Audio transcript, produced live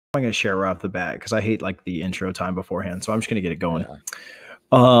I'm going to share right off the bat because I hate like the intro time beforehand. So I'm just going to get it going. Yeah.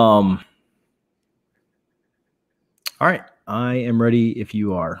 All right. I am ready if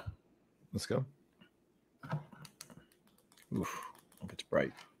you are. Let's go. Oof, look, it's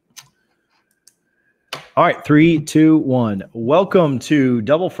bright. All right. 3, 2, 1. Welcome to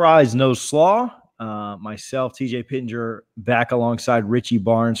Double Fries, No Slaw. Myself, TJ Pittenger, back alongside Richie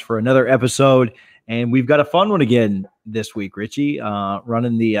Barnes for another episode. And we've got a fun one again this week, Richie,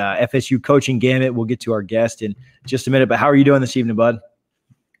 running the FSU coaching gamut. We'll get to our guest in just a minute. But how are you doing this evening, bud?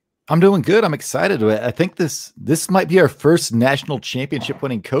 I'm doing good. I'm excited. I think this might be our first national championship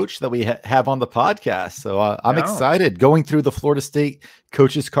winning coach that we have on the podcast. So I'm excited going through the Florida State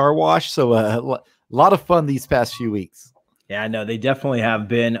coaches car wash. So a lot of fun these past few weeks. Yeah, no, they definitely have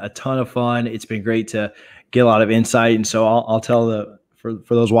been a ton of fun. It's been great to get a lot of insight. And so I'll tell for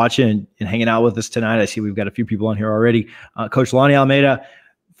those watching and hanging out with us tonight, I see we've got a few people on here already. Coach Lonni Alameda,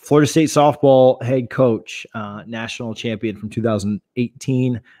 Florida State softball head coach, national champion from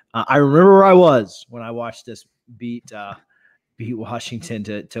 2018. I remember where I was when I watched this beat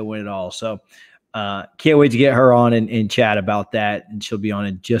Washington to win it all. So can't wait to get her on and chat about that. And she'll be on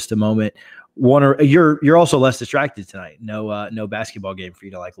in just a moment. You're also less distracted tonight. No basketball game for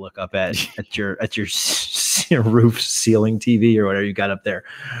you to like look up at your roof ceiling TV or whatever you got up there.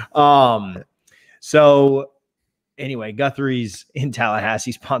 So anyway, Guthrie's in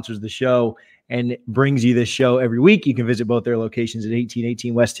Tallahassee sponsors the show and brings you this show every week. You can visit both their locations at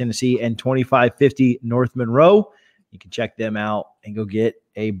 1818 West Tennessee and 2550 North Monroe. You can check them out and go get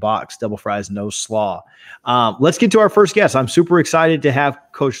a box, Double Fries, No Slaw. Let's get to our first guest. I'm super excited to have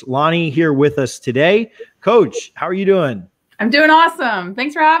Coach Lonni here with us today. Coach, how are you doing? I'm doing awesome.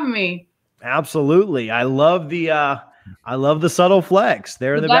 Thanks for having me. Absolutely. I love the subtle flex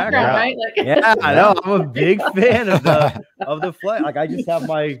there in the background. Right? Yeah, I know. I'm a big fan of the flex. Like I just have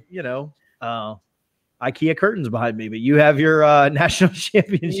my, IKEA curtains behind me, but you have your national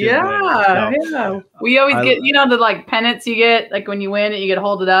championship. Yeah. We always get, the like pennants you get, like when you win it, you get to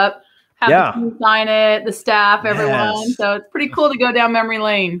hold it up, have the team sign it, the staff, everyone. So it's pretty cool to go down memory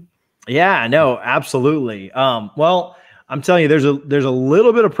lane. Yeah, no, absolutely. Well, I'm telling you, there's a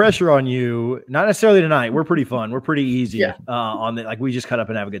little bit of pressure on you. Not necessarily tonight. We're pretty fun. We're pretty easy on the, like we just cut up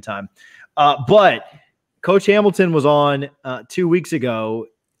and have a good time. But Coach Hamilton was on 2 weeks ago.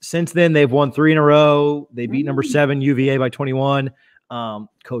 Since then, they've won 3 in a row. They beat number 7 UVA by 21.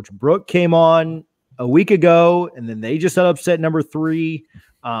 Coach Brooke came on a week ago, and then they just upset number 3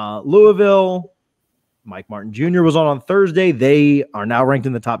 Louisville. Mike Martin Jr. was on Thursday. They are now ranked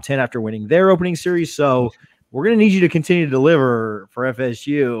in the top 10 after winning their opening series. So we're going to need you to continue to deliver for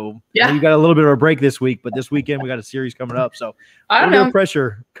FSU. Yeah. You got a little bit of a break this week, but this weekend we got a series coming up. So I don't know.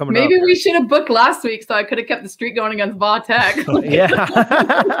 Pressure coming up. Maybe we should have booked last week so I could have kept the streak going against Va Tech. Yeah.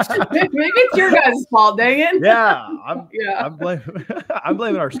 Maybe it's your guys' fault, dang it. Yeah. I'm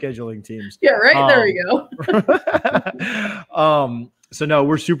blaming our scheduling teams. Yeah, right. There we go. So no,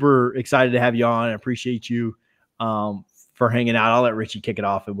 we're super excited to have you on. I appreciate you for hanging out. I'll let Richie kick it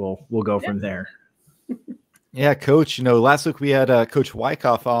off and we'll go from there. Yeah, Coach, last week we had Coach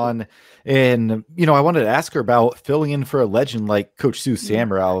Wyckoff on, and, I wanted to ask her about filling in for a legend like Coach Sue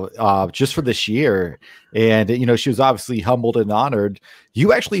Sammerau just for this year. And, she was obviously humbled and honored.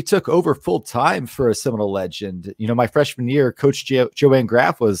 You actually took over full time for a Seminole legend. My freshman year, Coach Joanne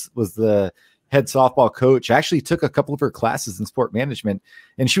Graff was the head softball coach. I actually took a couple of her classes in sport management,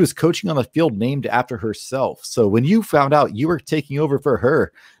 and she was coaching on the field named after herself. So when you found out you were taking over for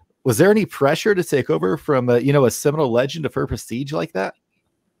her, was there any pressure to take over from a Seminole legend of her prestige like that?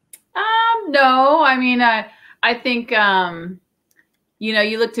 No, I mean, I think,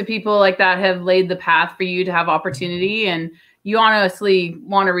 you look to people like that have laid the path for you to have opportunity, and you honestly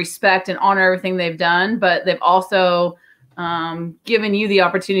want to respect and honor everything they've done, but they've also given you the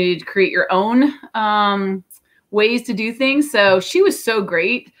opportunity to create your own ways to do things. So she was so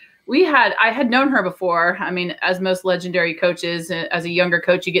great. I had known her before. I mean, as most legendary coaches, as a younger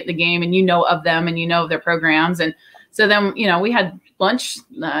coach, you get in the game and of them and of their programs. And so then, we had lunch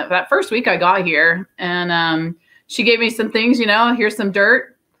that first week I got here, and she gave me some things, here's some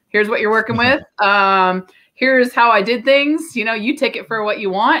dirt. Here's what you're working with. Here's how I did things. You take it for what you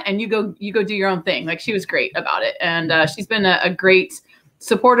want and you go do your own thing. Like, she was great about it. And she's been a great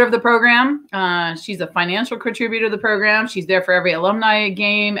supporter of the program. She's a financial contributor to the program. She's there for every alumni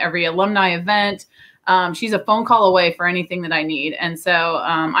game, every alumni event. She's a phone call away for anything that I need. And so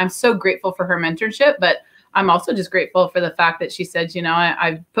I'm so grateful for her mentorship, but I'm also just grateful for the fact that she said,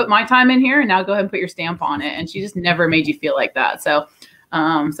 I put my time in here and now go ahead and put your stamp on it. And she just never made you feel like that. So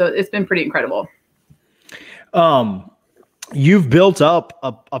it's been pretty incredible. you've built up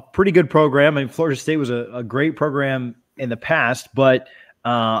a pretty good program. I mean, Florida State was a great program in the past, but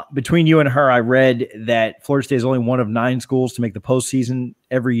between you and her, I read that Florida State is only one of 9 schools to make the postseason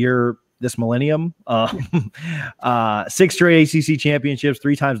every year this millennium. 6 straight ACC championships,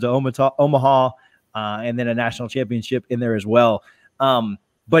 3 times to Omaha, and then a national championship in there as well.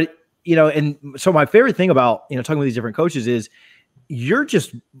 But, and so my favorite thing about, talking with these different coaches is you're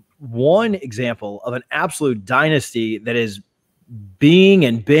just one example of an absolute dynasty that is being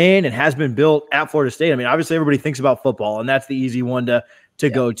and been and has been built at Florida State. I mean, obviously everybody thinks about football, and that's the easy one to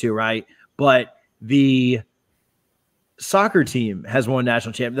go to, right? But the soccer team has won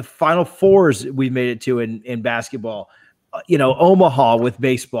national champion. The Final Fours we've made it to in basketball. Omaha with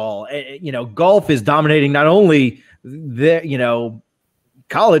baseball. Golf is dominating not only the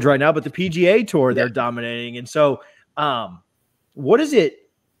college right now, but the PGA Tour they're dominating. And so, what is it?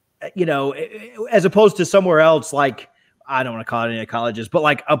 As opposed to somewhere else, like I don't want to call it any colleges, but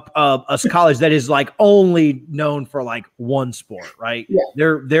like a college that is like only known for like one sport, right?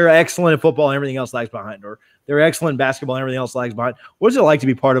 Yeah. They're excellent at football and everything else lags behind, or they're excellent in basketball and everything else lags behind. What is it like to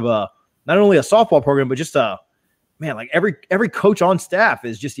be part of not only a softball program, but just like every coach on staff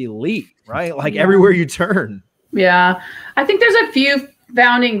is just elite, right? Like everywhere you turn. Yeah. I think there's a few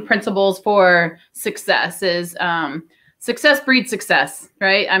founding principles for success is success breeds success,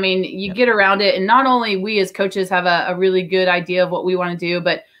 right? I mean, you get around it, and not only we as coaches have a really good idea of what we want to do,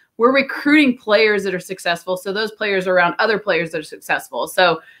 but we're recruiting players that are successful. So those players are around other players that are successful.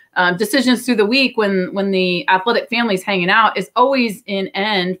 So decisions through the week when the athletic family's hanging out is always in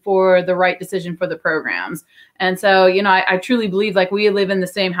end for the right decision for the programs. And so, I truly believe like we live in the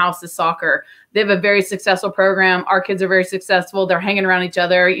same house as soccer. They have a very successful program. Our kids are very successful. They're hanging around each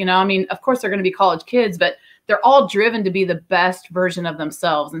other. I mean, of course they're going to be college kids, but they're all driven to be the best version of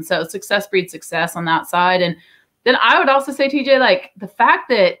themselves. And so success breeds success on that side. And then I would also say, TJ, like the fact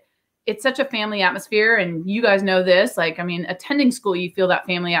that it's such a family atmosphere, and you guys know this, like, I mean, attending school, you feel that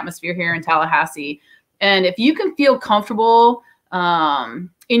family atmosphere here in Tallahassee. And if you can feel comfortable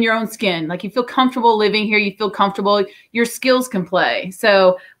in your own skin, like you feel comfortable living here, you feel comfortable, your skills can play.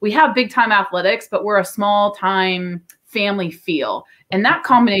 So we have big time athletics, but we're a small time family feel. And that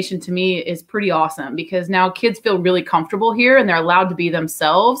combination to me is pretty awesome because now kids feel really comfortable here and they're allowed to be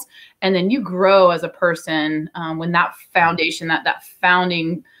themselves. And then you grow as a person when that foundation, that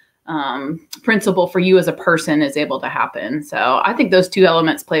founding principle for you as a person is able to happen. So I think those two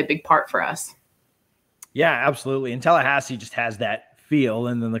elements play a big part for us. Yeah, absolutely. And Tallahassee just has that feel,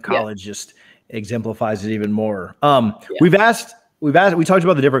 and then the college just exemplifies it even more. We talked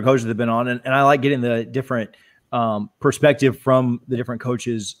about the different coaches that have been on, and I like getting the different perspective from the different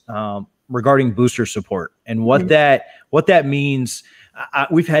coaches regarding booster support and what that means.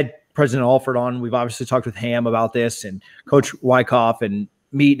 We've had President Alford on. We've obviously talked with Ham about this, and Coach Wyckoff and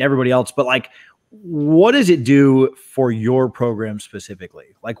Meat and everybody else. But like, what does it do for your program specifically?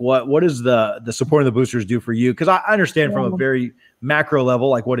 Like, what does the supporting the boosters do for you? Because I understand from a very macro level,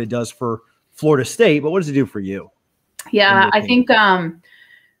 like what it does for Florida State, but what does it do for you? Yeah, I think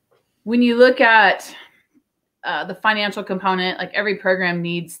when you look at the financial component, like every program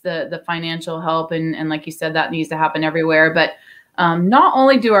needs the financial help. And like you said, that needs to happen everywhere. But not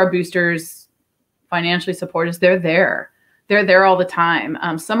only do our boosters financially support us, they're there. They're there all the time.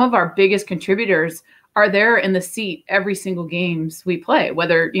 Some of our biggest contributors are there in the seat every single games we play,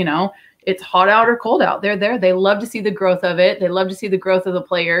 whether, it's hot out or cold out. They're there. They love to see the growth of it. They love to see the growth of the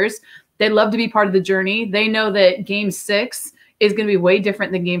players. They love to be part of the journey. They know that game 6 is going to be way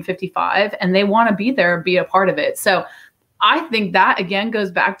different than game 55, and they want to be there, be a part of it. So I think that, again,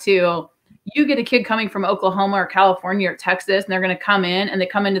 goes back to you get a kid coming from Oklahoma or California or Texas, and they're going to come in, and they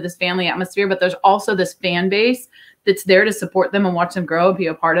come into this family atmosphere, but there's also this fan base that's there to support them and watch them grow and be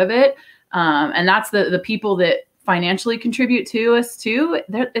a part of it. And that's the people that financially contribute to us too.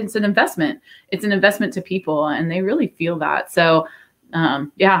 It's an investment. It's an investment to people, and they really feel that. So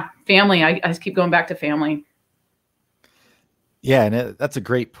family, I just keep going back to family. Yeah, and that's a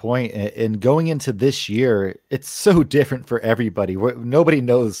great point. And going into this year, it's so different for everybody. Nobody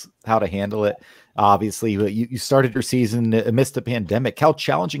knows how to handle it. Obviously, you started your season amidst the pandemic. How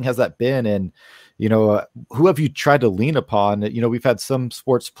challenging has that been? And, who have you tried to lean upon? We've had some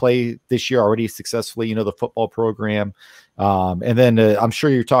sports play this year already successfully, the football program. And then I'm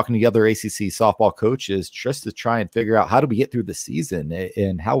sure you're talking to the other ACC softball coaches just to try and figure out how do we get through the season,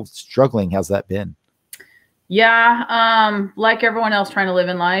 and how struggling has that been? Yeah. Like everyone else trying to live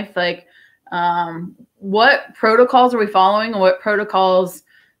in life, like, what protocols are we following, and what protocols,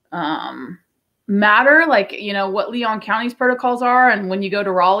 matter, like, you know, what Leon County's protocols are. And when you go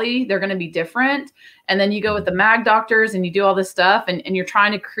to Raleigh, they're going to be different. And then you go with the MAG doctors and you do all this stuff, and you're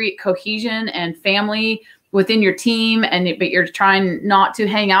trying to create cohesion and family within your team. But you're trying not to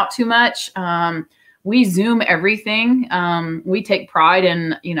hang out too much. We Zoom everything. We take pride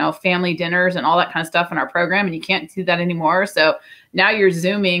in, you know, family dinners and all that kind of stuff in our program, and you can't do that anymore. So now you're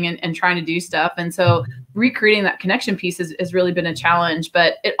Zooming and trying to do stuff. And so recreating that connection piece has really been a challenge,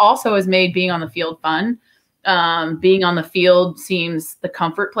 but it also has made being on the field fun. Being on the field seems the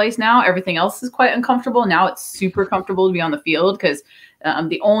comfort place now. Everything else is quite uncomfortable. Now it's super comfortable to be on the field because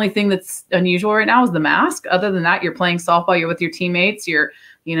the only thing that's unusual right now is the mask. Other than that, you're playing softball, you're with your teammates, you're,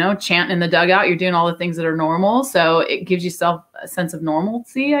 you know, chanting in the dugout, you're doing all the things that are normal. So it gives yourself a sense of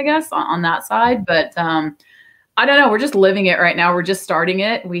normalcy, I guess, on that side. But I don't know. We're just living it right now. We're just starting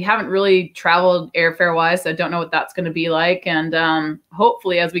it. We haven't really traveled airfare wise, so I don't know what that's going to be like. And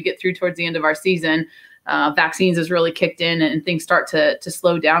hopefully as we get through towards the end of our season, vaccines has really kicked in and things start to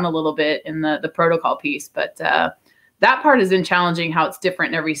slow down a little bit in the protocol piece. But that part has been challenging, how it's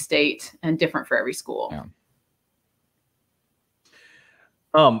different in every state and different for every school. Yeah.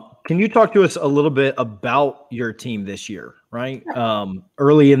 Can you talk to us a little bit about your team this year, right?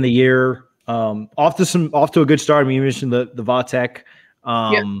 Early in the year, off to a good start. I mean, you mentioned the Vatek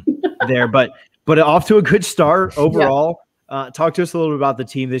there, but off to a good start overall. Yeah. Talk to us a little bit about the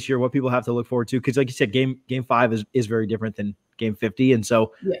team this year, what people have to look forward to, because like you said, game 5 is very different than game 50, and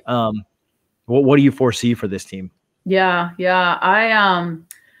so what do you foresee for this team? Yeah.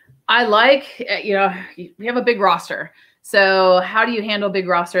 I like, you know, we have a big roster. So how do you handle a big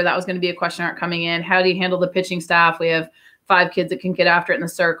roster? That was going to be a question mark coming in. How do you handle the pitching staff? We have 5 kids that can get after it in the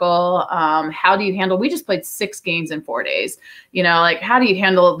circle. How do you handle, we just played 6 games in 4 days, you know, like how do you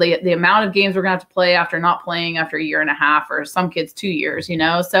handle the amount of games we're gonna have to play after not playing after a year and a half, or some kids 2 years, you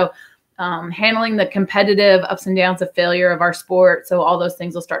know? So handling the competitive ups and downs of failure of our sport. So all those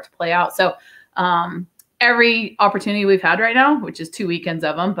things will start to play out. So every opportunity we've had right now, which is 2 weekends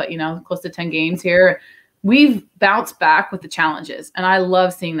of them, but you know, close to 10 games here, we've bounced back with the challenges. And I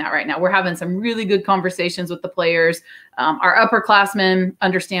love seeing that right now. We're having some really good conversations with the players. Our upperclassmen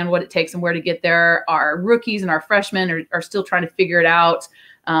understand what it takes and where to get there. Our rookies and our freshmen are still trying to figure it out.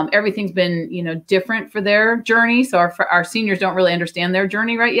 Everything's been, you know, different for their journey. So our seniors don't really understand their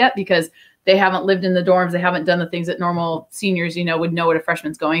journey right yet because they haven't lived in the dorms. They haven't done the things that normal seniors, you know, would know what a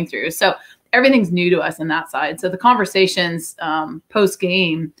freshman's going through. So everything's new to us in that side. So the conversations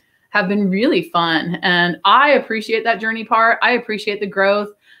post-game have been really fun. And I appreciate that journey part. I appreciate the growth.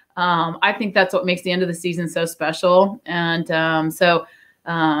 I think that's what makes the end of the season so special. And I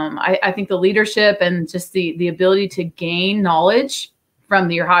think the leadership and just the ability to gain knowledge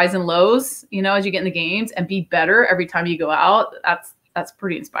from your highs and lows, you know, as you get in the games and be better every time you go out, that's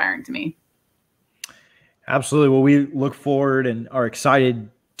pretty inspiring to me. Absolutely. Well, we look forward and are excited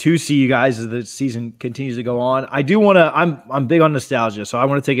to see you guys as the season continues to go on. I do want to, I'm big on nostalgia, so I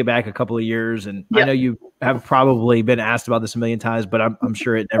want to take it back a couple of years. And I know you have probably been asked about this a million times, but I'm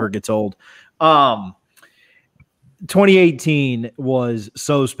sure it never gets old. 2018 was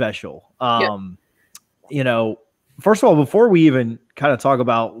so special. You know, first of all, before we even kind of talk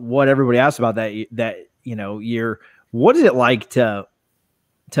about what everybody asked about that, you know, year, what is it like to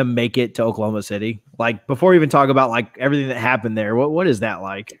make it to Oklahoma City? Like before we even talk about like everything that happened there, what is that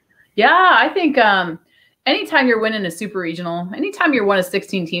like? Yeah, I think anytime you're winning a super regional, anytime you're one of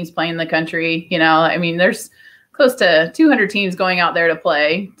 16 teams playing in the country, you know, I mean, there's close to 200 teams going out there to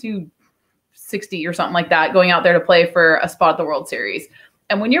play, 260 or something like that, going out there to play for a spot at the World Series.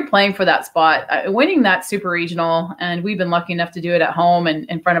 And when you're playing for that spot, winning that super regional, and we've been lucky enough to do it at home and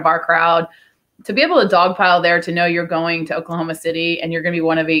in front of our crowd, to be able to dogpile there, to know you're going to Oklahoma City and you're going to be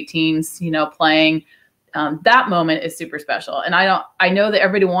one of 8 teams, you know, playing, that moment is super special. And I know that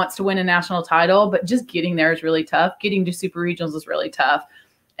everybody wants to win a national title, but just getting there is really tough. Getting to super regionals is really tough.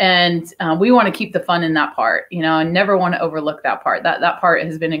 And we want to keep the fun in that part, you know, and never want to overlook that part. That part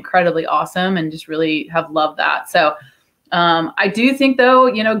has been incredibly awesome and just really have loved that. So I do think though,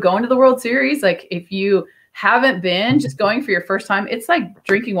 you know, going to the World Series, like if you haven't been, just going for your first time, it's like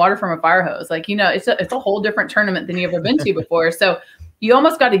drinking water from a fire hose. Like, you know, it's a whole different tournament than you've ever been to before. So you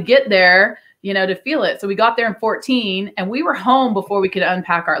almost got to get there, you know, to feel it. So we got there in 14 and we were home before we could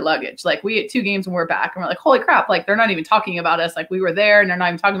unpack our luggage. Like we had 2 games and we're back and we're like, holy crap, like they're not even talking about us. Like we were there and they're not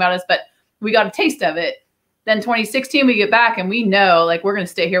even talking about us, but we got a taste of it. Then 2016, we get back and we know like, we're going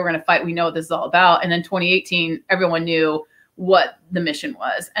to stay here. We're going to fight. We know what this is all about. And then 2018, everyone knew what the mission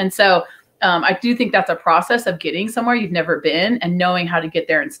was. And so I do think that's a process of getting somewhere you've never been and knowing how to get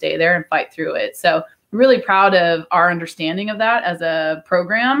there and stay there and fight through it. So really proud of our understanding of that as a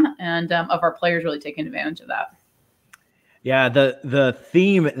program, and of our players really taking advantage of that. Yeah, the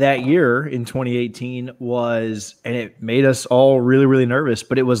theme that year in 2018 was, and it made us all really, really nervous,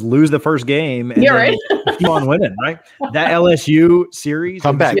 but it was lose the first game and then keep on winning, right? That LSU series,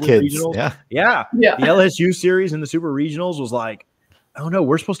 comeback kids, regionals, yeah. The LSU series in the Super Regionals was like, oh no,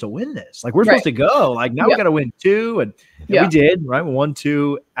 we're supposed to win this. Like we're supposed to go. Like now we got to win 2, and we did, right? We won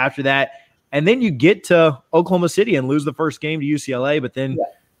 2 after that, and then you get to Oklahoma City and lose the first game to UCLA, but then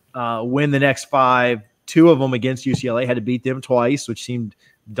win the next 5. 2 of them against UCLA, had to beat them twice, which seemed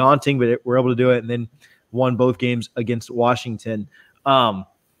daunting, but we're able to do it, and then won both games against Washington. You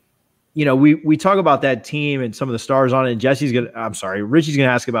know, we talk about that team and some of the stars on it, and Richie's going to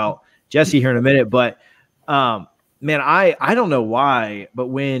ask about Jesse here in a minute, but man, I don't know why, but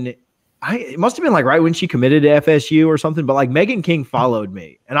it must have been like right when she committed to FSU or something, but like Megan King followed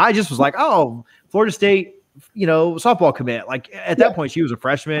me, and I just was like, oh, Florida State, you know, softball commit. Like at that point, she was a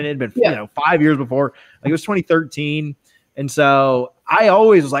freshman. It had been, 5 years before. Like it was 2013. And so I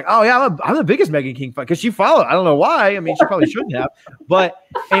always was like, oh yeah, I'm the biggest Megan King fan because she followed. I don't know why. I mean, she probably shouldn't have. But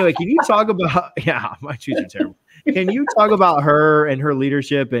anyway, can you talk about, my tweets are terrible. Can you talk about her and her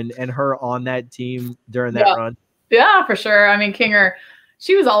leadership and her on that team during that run? Yeah, for sure. I mean, Kinger,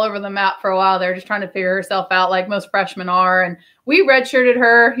 she was all over the map for a while there, just trying to figure herself out like most freshmen are. And we redshirted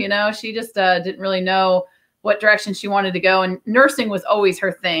her, you know, she just didn't really know what direction she wanted to go. And nursing was always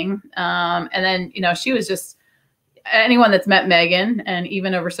her thing. And then, you know, she was just, anyone that's met Megan and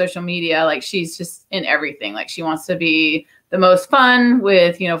even over social media, like she's just in everything. Like she wants to be the most fun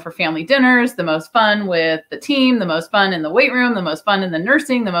with, you know, for family dinners, the most fun with the team, the most fun in the weight room, the most fun in the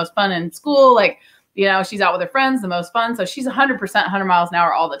nursing, the most fun in school. Like, you know, she's out with her friends, the most fun. So she's 100%, 100 miles an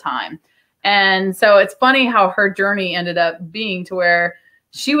hour all the time. And so it's funny how her journey ended up being to where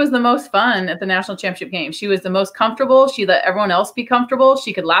she was the most fun at the national championship game. She was the most comfortable. She let everyone else be comfortable.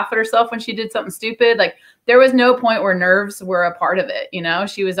 She could laugh at herself when she did something stupid. Like there was no point where nerves were a part of it. You know,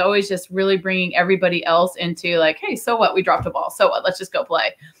 she was always just really bringing everybody else into like, hey, so what? We dropped a ball. So what? Let's just go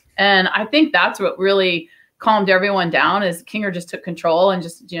play. And I think that's what really calmed everyone down is Kinger just took control and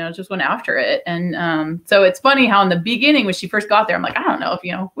just went after it. And so it's funny how in the beginning when she first got there, I'm like, I don't know if,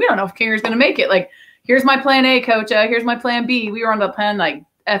 we don't know if Kinger's going to make it. Like, here's my plan A, coach. Here's my plan B. We were on the plan like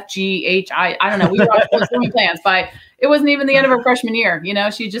F, G, H, I don't know. We were on so many plans it wasn't even the end of her freshman year. You know,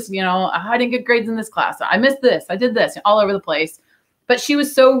 she just, I didn't get grades in this class. I missed this. I did this all over the place. But she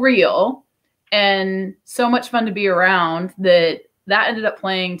was so real and so much fun to be around that ended up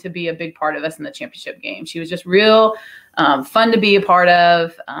playing to be a big part of us in the championship game. She was just real fun to be a part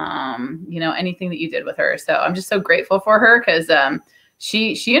of, anything that you did with her. So I'm just so grateful for her because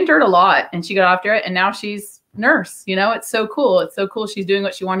she endured a lot and she got after it and now she's nurse. It's so cool. It's so cool. She's doing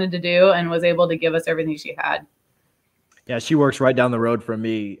what she wanted to do and was able to give us everything she had. Yeah, she works right down the road from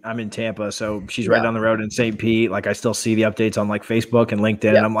me. I'm in Tampa, so she's right down the road in St. Pete. Like I still see the updates on like Facebook and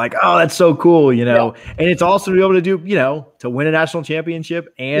LinkedIn. And I'm like, oh, that's so cool, And it's awesome to be able to do, to win a national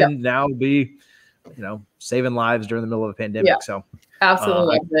championship and now be, saving lives during the middle of a pandemic. Yeah. So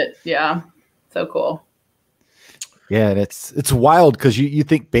absolutely loved it. Yeah. So cool. Yeah, and it's wild because you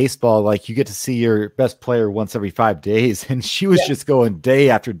think baseball, like you get to see your best player once every 5 days, and she was just going day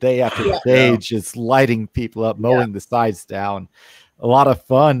after day after day, just lighting people up, mowing the sides down. A lot of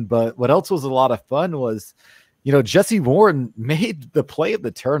fun. But what else was a lot of fun was, Jessie Warren made the play of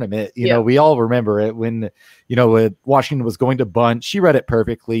the tournament. We all remember it when, when Washington was going to bunt. She read it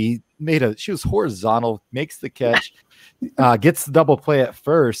perfectly, she was horizontal, makes the catch, gets the double play at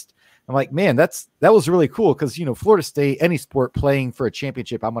first. I'm like, man, that was really cool because, Florida State, any sport playing for a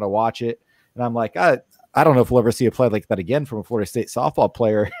championship, I'm going to watch it. And I'm like, I don't know if we'll ever see a play like that again from a Florida State softball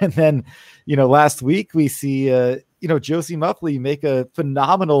player. And then, last week we see, Josie Muffley make a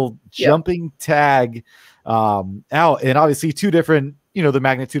phenomenal jumping tag out. And obviously 2 different, the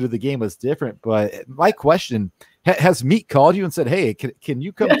magnitude of the game was different. But my question, has Meek called you and said, hey, can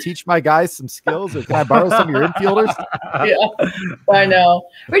you come teach my guys some skills or can I borrow some of your infielders? Yeah, I know.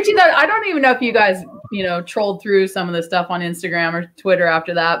 Richie, I don't even know if you guys, trolled through some of the stuff on Instagram or Twitter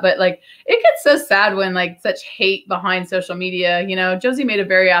after that, but like it gets so sad when like such hate behind social media. Josie made a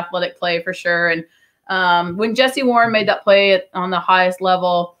very athletic play for sure. And when Jessie Warren made that play on the highest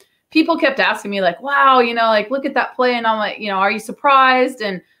level, people kept asking me like, wow, like look at that play. And I'm like, are you surprised?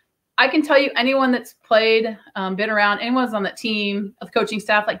 And I can tell you anyone that's played, been around, anyone's on that team, of the coaching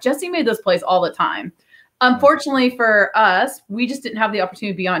staff, like Jessie made those plays all the time. Unfortunately for us, we just didn't have the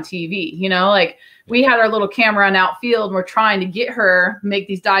opportunity to be on TV. Like we had our little camera on outfield and we're trying to get her make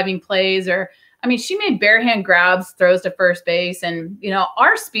these diving plays or I mean, she made bare hand grabs, throws to first base. And, you know,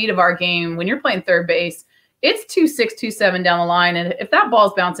 our speed of our game, when you're playing third base, it's 2-6, 2-7 down the line. And if that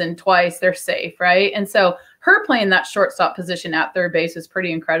ball's bouncing twice, they're safe, right? And so her playing that shortstop position at third base was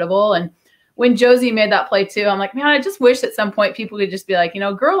pretty incredible. And when Josie made that play too, I'm like, man, I just wish at some point people could just be like, you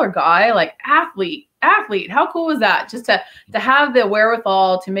know, girl or guy, like athlete. How cool was that? Just to have the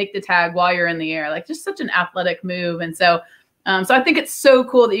wherewithal to make the tag while you're in the air, like just such an athletic move. And so, so I think it's so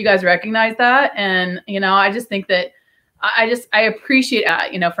cool that you guys recognize that. And, you know, I just think that I appreciate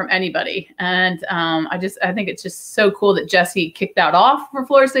that, you know, from anybody. And I think it's just so cool that Jessie kicked that off for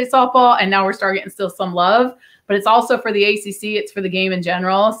Florida State softball. And now we're starting getting still some love, but it's also for the ACC. It's for the game in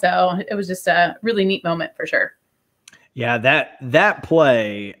general. So it was just a really neat moment for sure. Yeah, that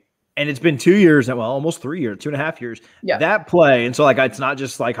play, and it's been 2 years, well, almost 3 years, 2.5 years. Yeah. That play, and so like it's not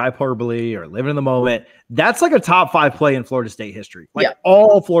just like hyperbole or living in the moment. That's like a top 5 play in Florida State history. Like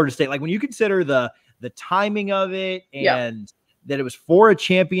all Florida State. Like when you consider the timing of it and that it was for a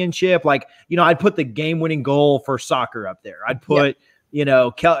championship, like, you know, I'd put the game-winning goal for soccer up there. I'd put, you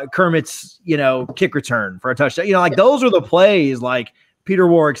know, Kermit's, you know, kick return for a touchdown. You know, like those are the plays, like Peter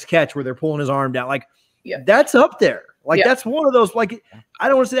Warwick's catch where they're pulling his arm down. Like that's up there. Like that's one of those, like, I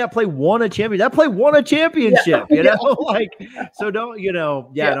don't want to say that play won a championship. That play won a championship, you know, like, so don't, you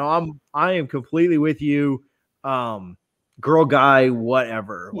know, no, I am completely with you. Girl, guy,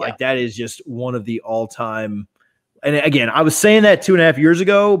 whatever. Like that is just one of the all-time. And again, I was saying that 2.5 years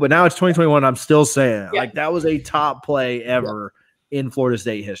ago, but now it's 2021. I'm still saying it. Like that was a top play ever in Florida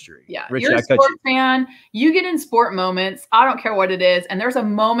State history. Yeah. Richie, you're a sport fan. You get in sport moments. I don't care what it is. And there's a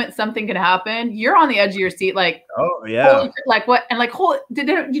moment something can happen. You're on the edge of your seat. Like, oh yeah. Like what? And like, did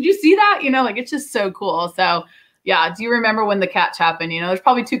you see that? You know, like, it's just so cool. So yeah. Do you remember when the catch happened? You know, there's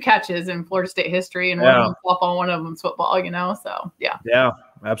probably 2 catches in Florida State history, and one of them softball, one of them football, you know? So yeah. Yeah,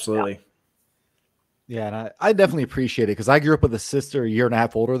 absolutely. Yeah, and I definitely appreciate it because I grew up with a sister 1.5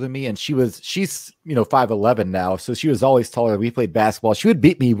 years older than me, and she's you know 5'11" now, so she was always taller. We played basketball. She would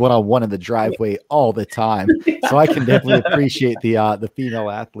beat me one-on-one in the driveway all the time. So I can definitely appreciate the female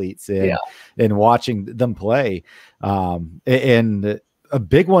athletes and watching them play. And a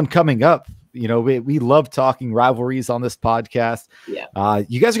big one coming up. You know, we love talking rivalries on this podcast. Yeah.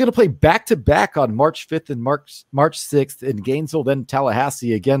 You guys are going to play back-to-back on March 5th and March 6th in Gainesville, then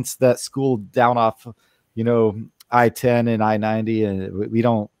Tallahassee against that school down off, you know, I-10 and I-90. And we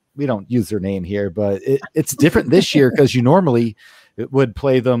don't use their name here, but it's different this year because you normally would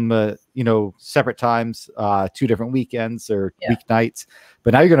play them, you know, separate times, 2 different weekends or weeknights.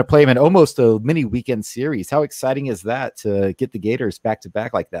 But now you're going to play them in almost a mini weekend series. How exciting is that to get the Gators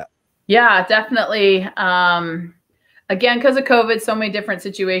back-to-back like that? Yeah, definitely. Again, because of COVID, so many different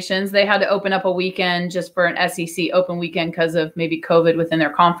situations. They had to open up a weekend just for an SEC open weekend because of maybe COVID within their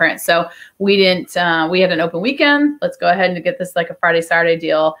conference. So we didn't. We had an open weekend. Let's go ahead and get this like a Friday, Saturday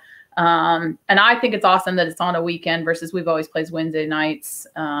deal. And I think it's awesome that it's on a weekend versus we've always played Wednesday nights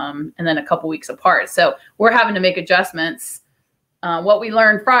and then a couple weeks apart. So we're having to make adjustments. What we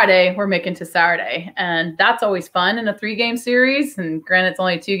learned Friday, we're making to Saturday. And that's always fun in a 3-game series. And granted, it's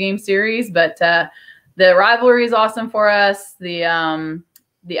only a 2-game series, but the rivalry is awesome for us. The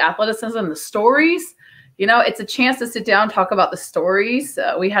athleticism, the stories, you know, it's a chance to sit down and talk about the stories.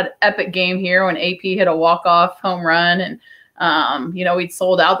 We had an epic game here when AP hit a walk-off home run. And, you know, we'd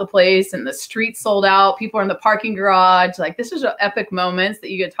sold out the place and the streets sold out. People are in the parking garage. Like, this is epic moments that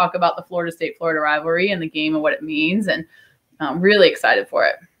you could talk about the Florida State-Florida rivalry and the game and what it means. And I'm really excited for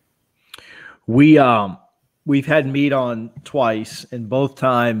it. We've had Mead on twice, and both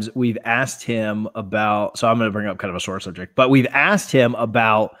times we've asked him about, so I'm going to bring up kind of a sore subject, but we've asked him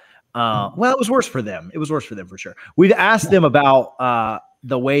about, well, it was worse for them. It was worse for them for sure. We've asked them about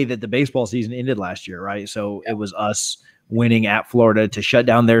the way that the baseball season ended last year, right? So it was us winning at Florida to shut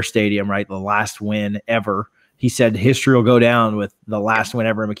down their stadium, right? The last win ever. He said history will go down with the last win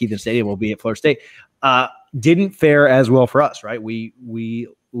ever in McKeithen Stadium will be at Florida State. Didn't fare as well for us, right? We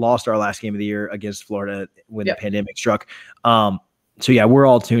lost our last game of the year against Florida when the pandemic struck. So yeah, we're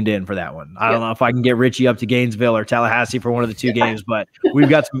all tuned in for that one. I don't know if I can get Richie up to Gainesville or Tallahassee for one of the 2 games, but we've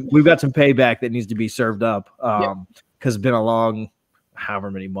got some payback that needs to be served up because it's been a long,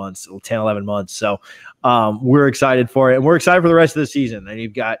 however many months, 10, 11 months. So we're excited for it, and we're excited for the rest of the season. And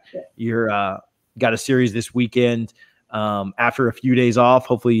you've got got a series this weekend after a few days off.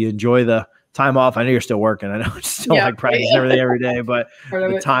 Hopefully you enjoy the time off. I know you're still working. I know it's still like practice and everything every day, but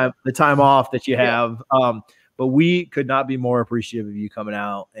the time off that you have. But we could not be more appreciative of you coming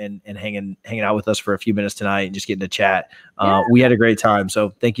out and hanging out with us for a few minutes tonight and just getting to chat. We had a great time.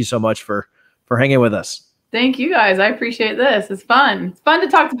 So thank you so much for hanging with us. Thank you guys. I appreciate this. It's fun. It's fun to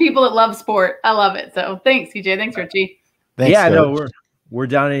talk to people that love sport. I love it. So thanks, CJ. Thanks, Richie. Thanks, yeah, Coach. no, we're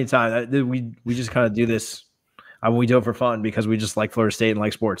down anytime. We just kind of do this. We do it for fun because we just like Florida State and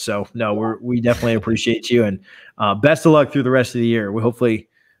like sports. So no, we definitely appreciate you, and best of luck through the rest of the year. We hopefully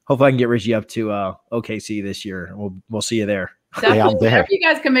I can get Richie up to OKC this year. We'll see you there. Definitely. Whenever you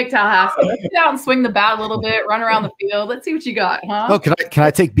guys can make Tallahassee, let's get out and swing the bat a little bit, run around the field. Let's see what you got, huh? Oh, can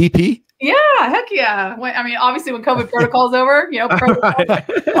I take BP? Yeah, heck yeah. I mean, obviously when COVID protocol's over,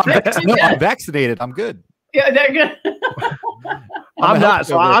 I'm vaccinated. I'm good. Yeah, they're good. I'm not.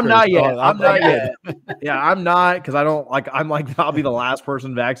 So I'm not yet. I'm not yet. Yeah, I'm not because I don't like. I'm like I'll be the last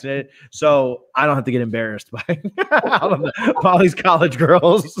person vaccinated, so I don't have to get embarrassed by all these college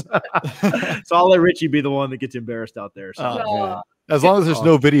girls. So I'll let Richie be the one that gets embarrassed out there. So. As long as there's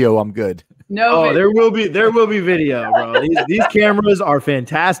no video, I'm good. No, there will be video, bro. These cameras are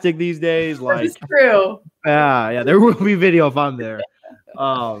fantastic these days. Like, it's true. Yeah, there will be video if I'm there.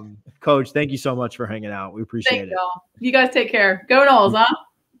 Coach, thank you so much for hanging out. We appreciate it. Y'all. You guys take care. Go Noles, huh?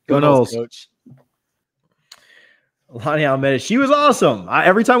 Go Noles, Coach. Lonni Alameda, she was awesome.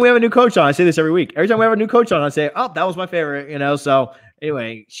 Every time we have a new coach on, I say this every week. Every time we have a new coach on, I say, "Oh, that was my favorite." So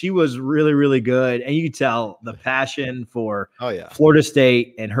anyway, she was really, really good, and you could tell the passion for Florida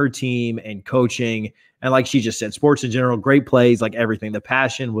State and her team and coaching, and like she just said, sports in general, great plays, like everything. The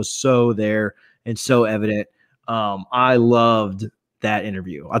passion was so there and so evident. I loved that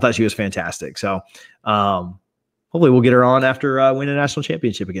interview. I thought she was fantastic. So hopefully we'll get her on after winning a national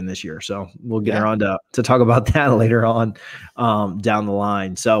championship again this year. So we'll get her on to talk about that later on down the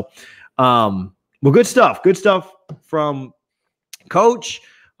line. So well, good stuff from Coach.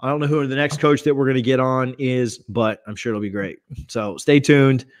 I don't know who the next coach that we're going to get on is, but I'm sure it'll be great. So stay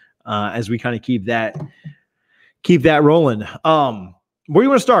tuned as we kind of keep that rolling. Where do you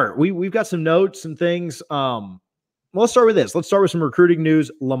want to start? We've got some notes and things. Well, let's start with this. Let's start with some recruiting news.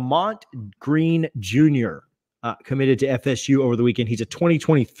 Lamont Green Jr. Committed to FSU over the weekend. He's a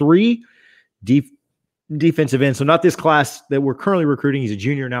 2023 defensive end. So not this class that we're currently recruiting. He's a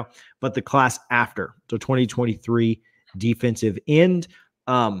junior now, but the class after. So 2023 defensive end.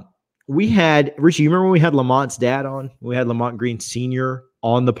 We had, Richie, you remember when we had Lamont's dad on? We had Lamont Green Sr.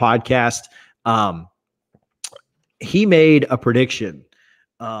 on the podcast. He made a prediction.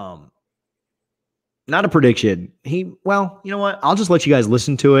 Not a prediction. Well, you know what? I'll just let you guys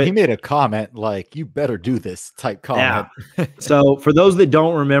listen to it. He made a comment like, "You better do this" type comment. Yeah. So for those that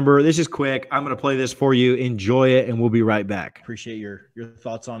don't remember, this is quick. I'm going to play this for you. Enjoy it, and we'll be right back. Appreciate your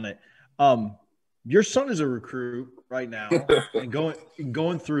thoughts on it. Your son is a recruit right now and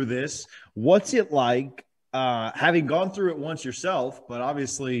going through this. What's it like having gone through it once yourself, but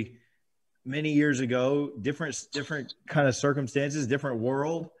obviously many years ago, different kind of circumstances, different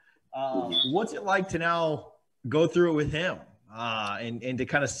world. What's it like to now go through it with him and to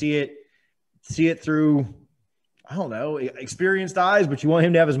kind of see it through, I don't know, experienced eyes, but you want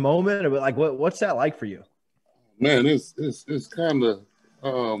him to have his moment? Or like, what's that like for you? Man, it's kind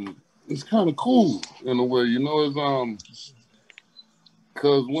of cool in a way, it's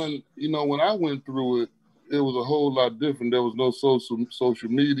because when I went through it, it was a whole lot different. There was no social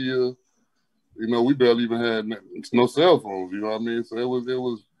media, we barely even had no cell phones, you know what I mean?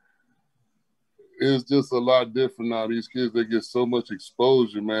 So it's just a lot different now. These kids, they get so much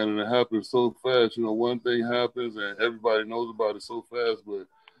exposure, man, and it happens so fast. One thing happens and everybody knows about it so fast. But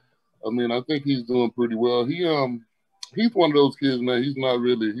I mean, I think he's doing pretty well. He's one of those kids, man. He's not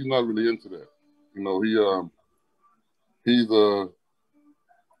really into that.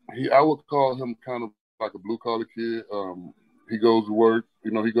 I would call him kind of like a blue collar kid. He goes to work. He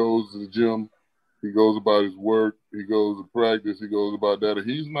goes to the gym. He goes about his work. He goes to practice. He goes about that. And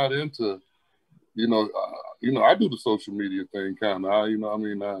he's not into. I do the social media thing kind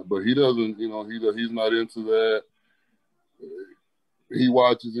of, but he doesn't, he's not into that. He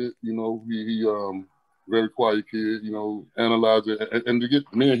watches it, he very quiet kid, analyze it. And to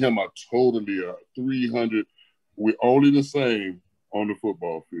get me and him are totally 300. We're only the same on the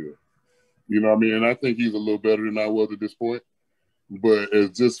football field. You know what I mean? And I think he's a little better than I was at this point. But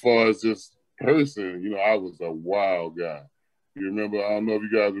as far as just person, I was a wild guy. You remember? I don't know if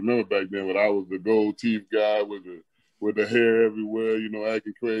you guys remember back then, but I was the gold teeth guy with the hair everywhere,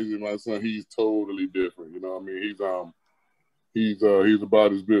 acting crazy. My son, he's totally different. You know what I mean? He's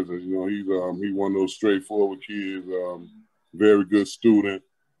about his business. He's one of those straightforward kids. Very good student.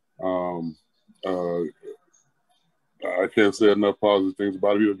 I can't say enough positive things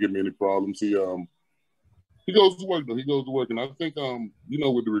about him. He don't give me any problems. He goes to work though. He goes to work, and I think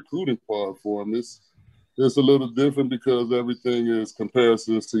with the recruiting part for him, it's a little different because everything is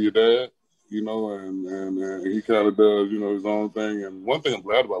comparisons to your dad. you know, and he kind of does, you know, his own thing. And one thing I'm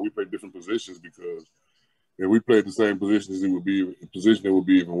glad about, we play different positions because if we played the same positions, it would be a position that would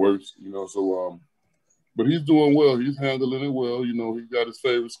be even worse, you know. So, but he's doing well. He's handling it well. You know, he got his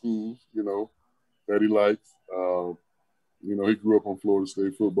favorite schools, you know, that he likes. You know, he grew up on Florida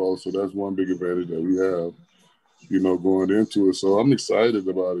State football, so that's one big advantage that we have, you know, going into it. So I'm excited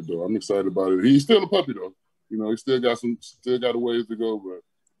about it, though. I'm excited about it. He's still a puppy, though. You know, he still got a ways to go, but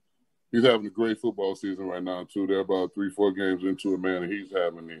he's having a great football season right now, too. They're about 3-4 games into it, man, and he's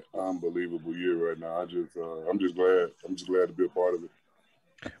having an unbelievable year right now. I'm just glad to be a part of it.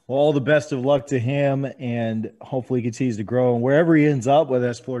 Well, all the best of luck to him, and hopefully he continues to grow. And wherever he ends up, whether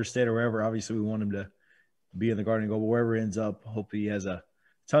that's Florida State or wherever, obviously we want him to be in the Garden and Go, but wherever he ends up, hopefully he has a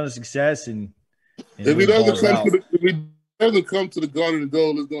ton of success. And if he doesn't come to the Garden and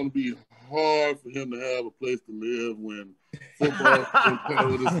Goal, it's going to be hard for him to have a place to live when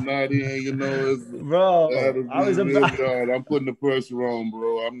football is not in, you know. I'm putting the pressure on,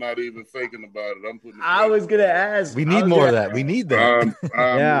 bro. I'm not even faking about it. I'm putting. I was gonna ask. We need more of that. We need that. I'm 100%.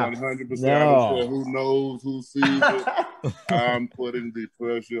 I don't care who knows, who sees it. I'm putting the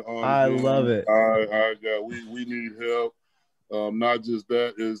pressure on. I love it. We need help. Not just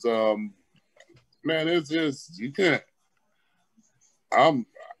that is man. It's just you can't. I'm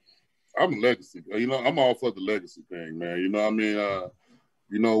a legacy. You know, I'm all for the legacy thing, man. You know what I mean?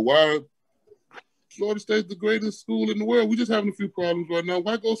 You know, why Florida State's the greatest school in the world. We're just having a few problems right now.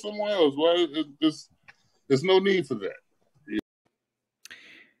 Why go somewhere else? Why? There's no need for that. Yeah.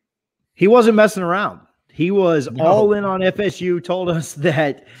 He wasn't messing around. He was all in on FSU, told us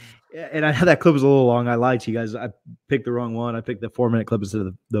that, and I know that clip was a little long. I lied to you guys. I picked the wrong one. I picked the 4-minute clip instead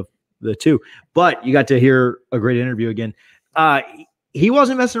of the 2. But you got to hear a great interview again. He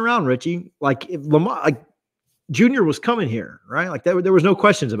wasn't messing around, Richie. Like if Lamar, like Junior was coming here, right? Like there was no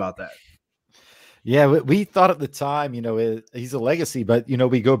questions about that. Yeah, we thought at the time, you know, he's a legacy, but you know,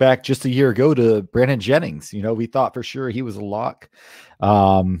 we go back just a year ago to Brandon Jennings. You know, we thought for sure he was a lock,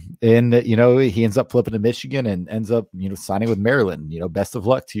 and you know, he ends up flipping to Michigan and ends up, you know, signing with Maryland. You know, best of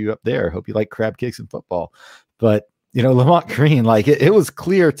luck to you up there. Hope you like crab cakes and football. But you know, Lamont Green, like it was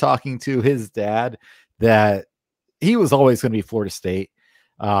clear talking to his dad that he was always going to be Florida State.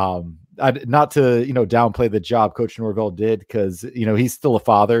 Not to, you know, downplay the job Coach Norvell did, because, you know, he's still a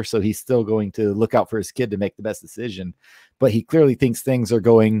father, so he's still going to look out for his kid to make the best decision. But he clearly thinks things are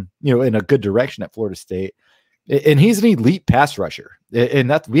going, you know, in a good direction at Florida State. And he's an elite pass rusher. And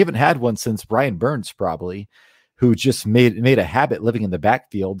that we haven't had one since Brian Burns, probably, who just made a habit living in the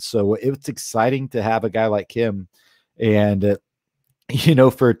backfield. So it's exciting to have a guy like him. And you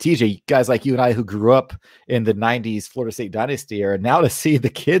know, for TJ, guys like you and I who grew up in the 90s Florida State dynasty era, now to see the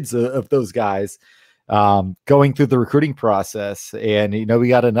kids of those guys going through the recruiting process. And, you know, we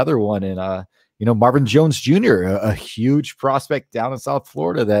got another one in, you know, Marvin Jones Jr., a huge prospect down in South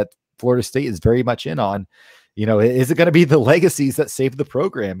Florida that Florida State is very much in on. You know, is it going to be the legacies that save the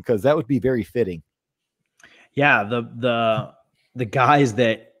program? Because that would be very fitting. Yeah, the guys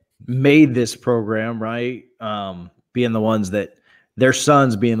that made this program, right, being the ones that their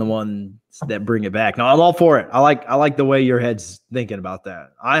sons being the ones that bring it back. No, I'm all for it. I like the way your head's thinking about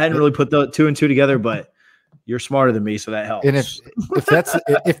that. I hadn't really put the 2 and 2 together, but you're smarter than me, so that helps. And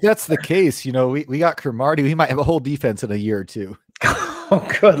if that's the case, you know, we got Cromartie, we might have a whole defense in a year or two. Oh,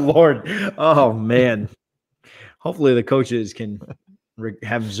 good Lord. Oh, man. Hopefully the coaches can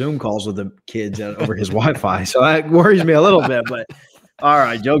have Zoom calls with the kids over his Wi-Fi. So that worries me a little bit, but all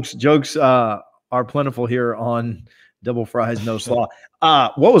right. Jokes are plentiful here on Double Fries, No Slaw.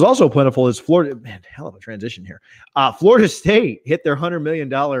 What was also plentiful is Florida. Man, hell of a transition here. Florida State hit their $100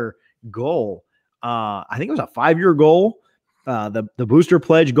 million goal. I think it was a 5-year goal. The booster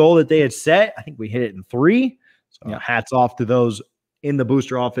pledge goal that they had set, I think we hit it in 3. So yeah, hats off to those in the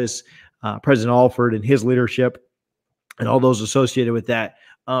booster office, President Alford and his leadership, and all those associated with that.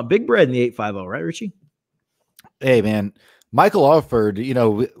 Big bread in the 850, right, Richie? Hey, man. Michael Alford, you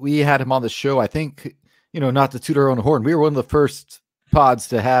know, we had him on the show, I think, you know, not to toot our own horn, we were one of the first pods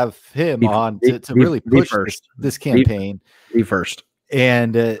to have him on to really push this campaign. Be first.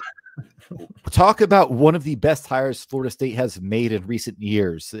 And talk about one of the best hires Florida State has made in recent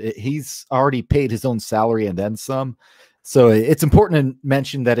years. He's already paid his own salary and then some. So it's important to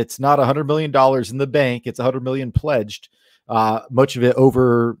mention that it's not $100 million in the bank. It's $100 million pledged, much of it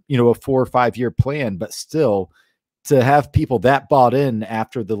over, you know, a 4 or 5 year plan, but still to have people that bought in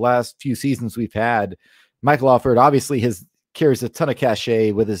after the last few seasons we've had. Michael Alford obviously carries a ton of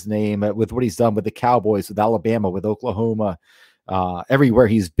cachet with his name, with what he's done with the Cowboys, with Alabama, with Oklahoma, everywhere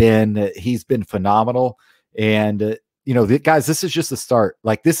he's been phenomenal. And guys, this is just the start.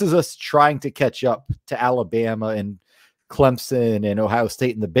 Like, this is us trying to catch up to Alabama and Clemson and Ohio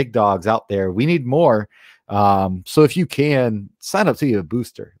State and the big dogs out there. We need more. So if you can, sign up to be a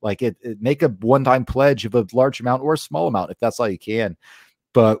booster. Like, make a one-time pledge of a large amount or a small amount if that's all you can.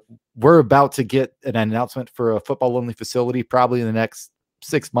 But we're about to get an announcement for a football-only facility probably in the next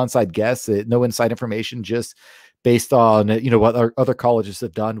 6 months, I'd guess. No inside information, just based on what our other colleges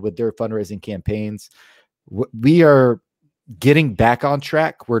have done with their fundraising campaigns. We are getting back on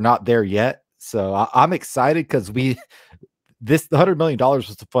track. We're not there yet. So I'm excited because the $100 million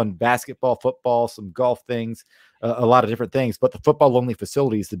was to fund basketball, football, some golf things, a lot of different things. But the football-only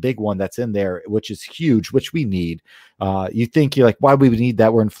facility is the big one that's in there, which is huge, which we need. You think, you're like, why would we need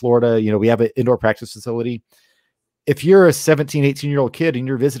that? We're in Florida. We have an indoor practice facility. If you're a 17, 18-year-old kid and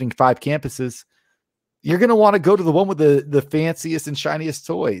you're visiting 5 campuses, you're going to want to go to the one with the fanciest and shiniest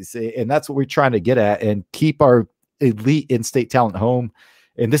toys. And that's what we're trying to get at and keep our elite in-state talent home.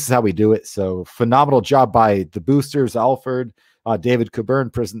 And this is how we do it. So phenomenal job by the boosters, Alfred, David Coburn,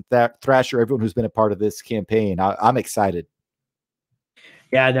 President Thrasher, everyone who's been a part of this campaign. I'm excited.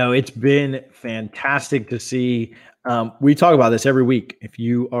 Yeah, no, it's been fantastic to see. We talk about this every week. If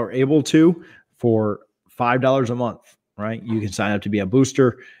you are able to, for $5 a month, right, you can sign up to be a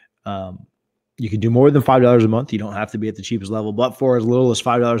booster. You can do more than $5 a month. You don't have to be at the cheapest level, but for as little as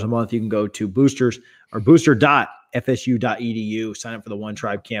 $5 a month, you can go to boosters or booster.fsu.edu, sign up for the One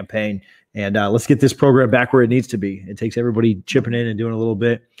Tribe campaign, and let's get this program back where it needs to be. It takes everybody chipping in and doing a little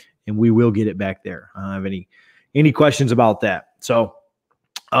bit, and we will get it back there. I don't have any questions about that. So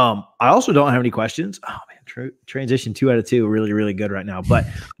I also don't have any questions. Oh man, transition 2 out of 2, really, really good right now. But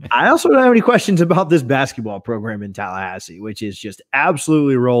I also don't have any questions about this basketball program in Tallahassee, which is just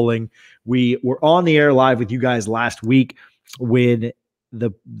absolutely rolling. We were on the air live with you guys last week when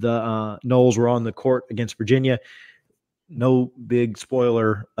the Noles were on the court against Virginia. No big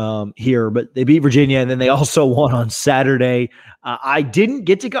spoiler here, but they beat Virginia, and then they also won on Saturday. I didn't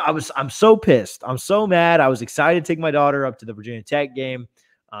get to go. I'm so pissed. I'm so mad. I was excited to take my daughter up to the Virginia Tech game.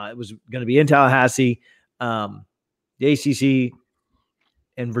 It was going to be in Tallahassee. The ACC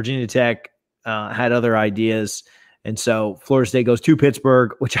and Virginia Tech had other ideas. And so Florida State goes to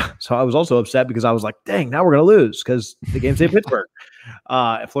Pittsburgh, so I was also upset because I was like, dang, now we're going to lose because the game's in Pittsburgh.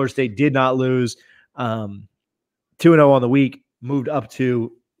 Florida State did not lose. 2-0 on the week, moved up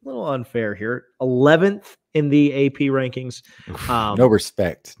to, a little unfair here, 11th in the AP rankings. No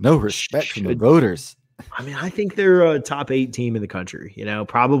respect from the voters. I mean, I think they're a top 8 team in the country,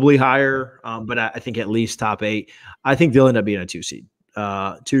 probably higher, but I think at least top 8. I think they'll end up being a 2 seed,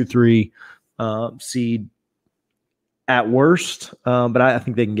 2-3 seed at worst. But I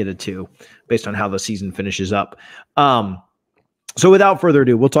think they can get a 2 based on how the season finishes up. So without further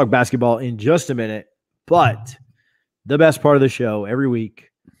ado, we'll talk basketball in just a minute, but the best part of the show every week,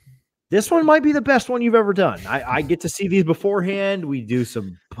 this one might be the best one you've ever done. I get to see these beforehand. We do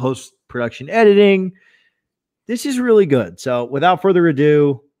some post-production editing. This is really good. So without further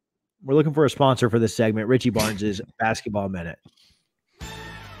ado, we're looking for a sponsor for this segment, Richie Barnes's Basketball Minute.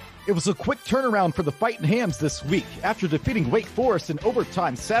 It was a quick turnaround for the Fightin' Hams this week. After defeating Wake Forest in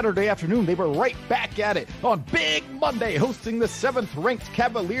overtime Saturday afternoon, they were right back at it on Big Monday, hosting the 7th-ranked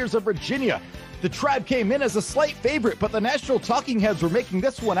Cavaliers of Virginia. The Tribe came in as a slight favorite, but the national talking heads were making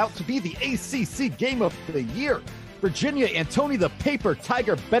this one out to be the ACC Game of the Year. Virginia and Tony the Paper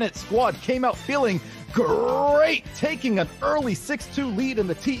Tiger Bennett squad came out feeling great, taking an early 6-2 lead in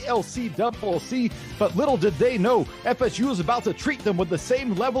the TLC-CC, but little did they know FSU was about to treat them with the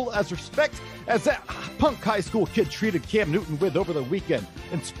same level as respect as that punk high school kid treated Cam Newton with over the weekend.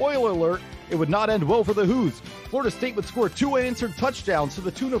 And spoiler alert, it would not end well for the Hoos. Florida State would score 2 unanswered touchdowns to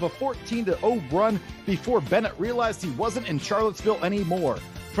the tune of a 14-0 run before Bennett realized he wasn't in Charlottesville anymore.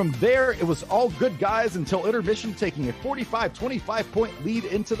 From there, it was all good guys until intermission, taking a 45-25 point lead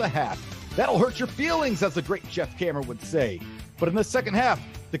into the half. That'll hurt your feelings, as the great Jeff Cameron would say. But in the second half,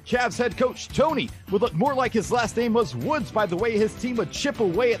 the Cavs head coach, Tony, would look more like his last name was Woods by the way his team would chip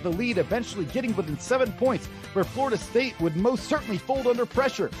away at the lead, eventually getting within 7 points, where Florida State would most certainly fold under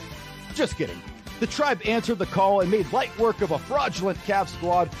pressure. Just kidding. The Tribe answered the call and made light work of a fraudulent Cavs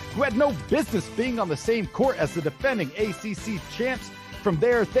squad who had no business being on the same court as the defending ACC champs. From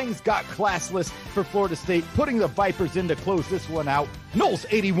there, things got classless for Florida State, putting the Vipers in to close this one out. Noles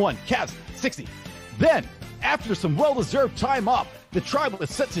 81, Cavs 60. Then, after some well-deserved time off, the Tribe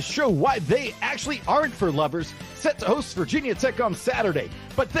was set to show why they actually aren't for lovers, set to host Virginia Tech on Saturday.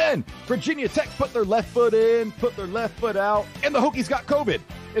 But then, Virginia Tech put their left foot in, put their left foot out, and the Hokies got COVID.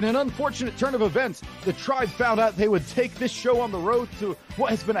 In an unfortunate turn of events, the Tribe found out they would take this show on the road to what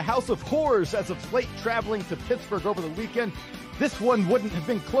has been a house of horrors as of late, traveling to Pittsburgh over the weekend. This one wouldn't have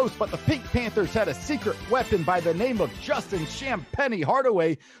been close, but the Pink Panthers had a secret weapon by the name of Justin Champagny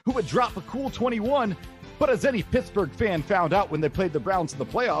Hardaway, who would drop a cool 21. But as any Pittsburgh fan found out when they played the Browns in the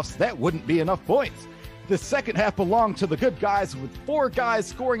playoffs, that wouldn't be enough points. The second half belonged to the good guys, with 4 guys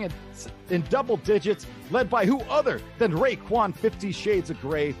scoring in double digits, led by who other than Raekwon 50 Shades of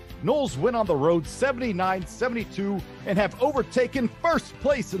Gray. Noles win on the road 79-72 and have overtaken first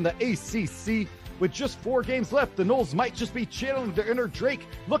place in the ACC. With just 4 games left, the Noles might just be channeling their inner Drake,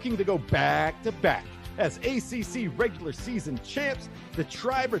 looking to go back-to-back. As ACC regular season champs, the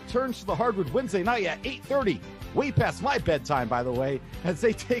Tribe returns to the hardwood Wednesday night at 8:30. Way past my bedtime, by the way, as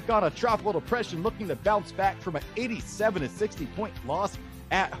they take on a tropical depression looking to bounce back from an 87-60 point loss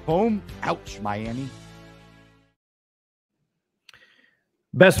at home. Ouch, Miami.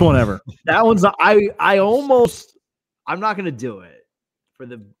 Best one ever. That one's I'm not going to do it for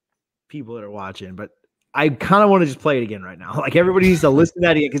the people that are watching, but I kind of want to just play it again right now. Like, everybody needs to listen to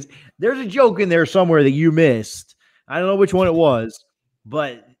that again, because there's a joke in there somewhere that you missed. I don't know which one it was,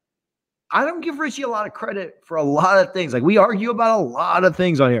 but I don't give Richie a lot of credit for a lot of things. Like, we argue about a lot of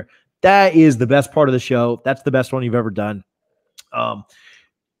things on here. That is the best part of the show. That's the best one you've ever done.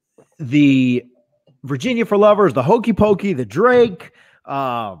 The Virginia for Lovers, the Hokey Pokey, the Drake.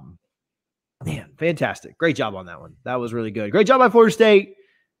 Man, fantastic. Great job on that one. That was really good. Great job by Florida State.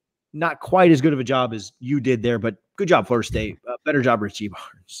 Not quite as good of a job as you did there, but good job, Florida State. Better job, Richie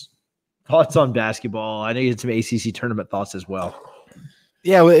Barnes. Thoughts on basketball? I know you had some ACC tournament thoughts as well.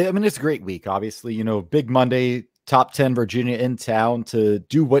 Yeah, I mean, it's a great week, obviously. You know, big Monday, top 10 Virginia in town to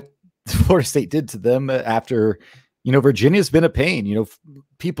do what Florida State did to them after, you know, Virginia's been a pain. You know,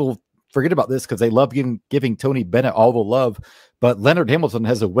 people forget about this because they love giving Tony Bennett all the love, but Leonard Hamilton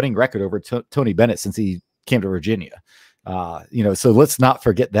has a winning record over Tony Bennett since he came to Virginia. You know, so let's not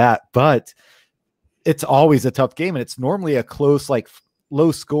forget that. But it's always a tough game, and it's normally a close, like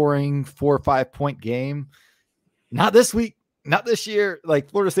low scoring 4 or 5 point game. Not this week, not this year.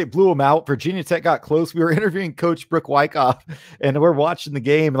 Like, Florida State blew them out. Virginia Tech got close. We were interviewing Coach Brooke Wyckoff, and we're watching the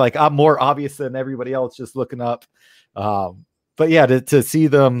game. Like, I'm more obvious than everybody else just looking up. But yeah, to see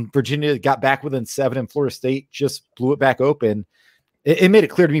them, Virginia got back within 7, and Florida State just blew it back open. It made it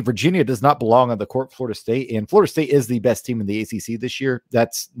clear to me Virginia does not belong on the court, Florida State, and Florida State is the best team in the ACC this year.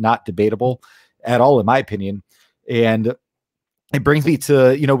 That's not debatable at all, in my opinion. And it brings me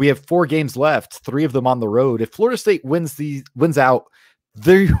to, you know, we have 4 games left, 3 of them on the road. If Florida State wins out,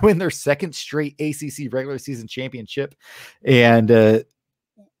 they win their 2nd straight ACC regular season championship. And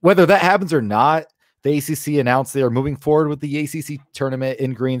whether that happens or not, the ACC announced they are moving forward with the ACC tournament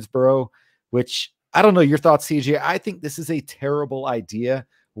in Greensboro, which, I don't know your thoughts, CJ. I think this is a terrible idea.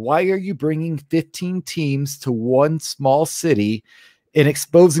 Why are you bringing 15 teams to one small city and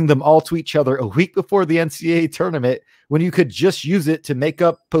exposing them all to each other a week before the NCAA tournament when you could just use it to make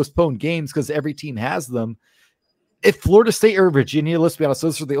up postponed games because every team has them? If Florida State or Virginia, let's be honest,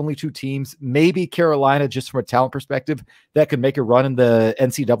 those are the only 2 teams, maybe Carolina, just from a talent perspective, that could make a run in the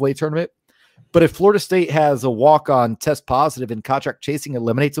NCAA tournament. But if Florida State has a walk-on test positive and contract chasing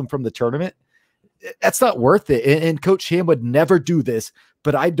eliminates them from the tournament, that's not worth it. And Coach Ham would never do this,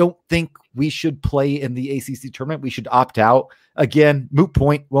 but I don't think we should play in the ACC tournament. We should opt out. Again, moot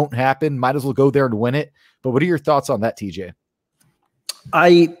point, won't happen. Might as well go there and win it. But what are your thoughts on that, TJ?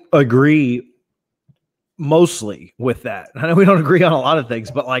 I agree mostly with that. I know we don't agree on a lot of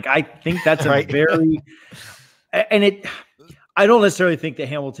things, but like, I think that's a very, and it, I don't necessarily think that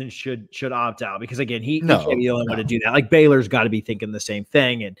Hamilton should opt out because, again, he can't be the only one to do that. Like, Baylor's got to be thinking the same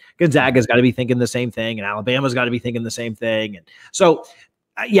thing, and Gonzaga's got to be thinking the same thing, and Alabama's got to be thinking the same thing. And so,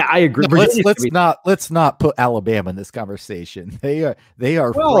 yeah, I agree. No, let's not put Alabama in this conversation. They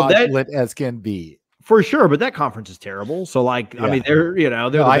are fraudulent as can be. For sure, but that conference is terrible. So, like, yeah. I mean, they're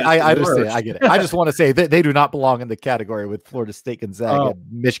I understand. I get it. I just want to say that they do not belong in the category with Florida State, Gonzaga,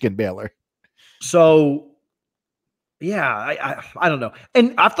 Michigan, Baylor. So, yeah, I don't know.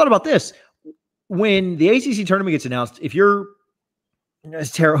 And I've thought about this. When the ACC tournament gets announced, if you're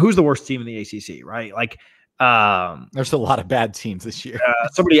who's the worst team in the ACC, right? Like, there's a lot of bad teams this year.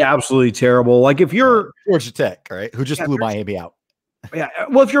 Somebody absolutely terrible. Like, if you're Georgia Tech, right? Who just blew Miami out. Yeah.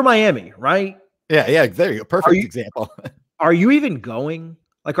 Well, if you're Miami, right? Yeah. There you go. Perfect example. Are you even going?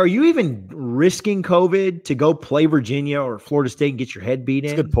 Like, are you even risking COVID to go play Virginia or Florida State and get your head beat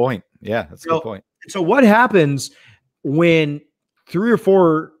in? That's a good point. Yeah, that's a good point. So what happens when 3 or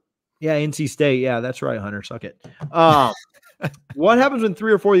 4 NC State. Yeah, that's right, Hunter. Suck it. What happens when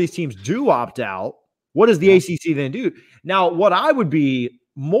 3 or 4 of these teams do opt out? What does the ACC then do? Now, what I would be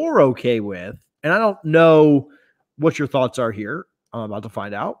more okay with, and I don't know what your thoughts are here. I'm about to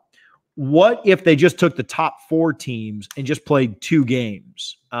find out. What if they just took the top 4 teams and just played 2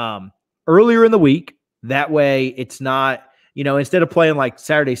 games earlier in the week? That way it's not, instead of playing like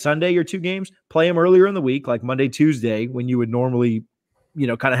Saturday, Sunday, your 2 games, play them earlier in the week, like Monday, Tuesday, when you would normally,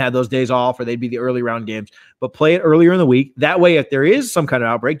 kind of have those days off, or they'd be the early round games, but play it earlier in the week. That way, if there is some kind of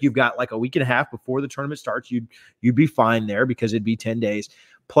outbreak, you've got like a week and a half before the tournament starts. You'd be fine there because it'd be 10 days.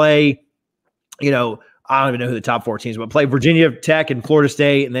 Play, I don't even know who the top 4 teams, but play Virginia Tech and Florida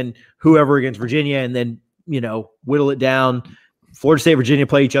State, and then whoever against Virginia, and then, whittle it down. Florida State, Virginia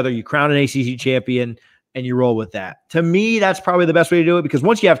play each other. You crown an ACC champion, and you roll with that. To me, that's probably the best way to do it, because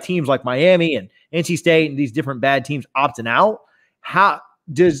once you have teams like Miami and NC State and these different bad teams opting out, how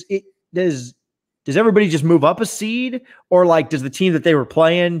does everybody just move up a seed, or like does the team that they were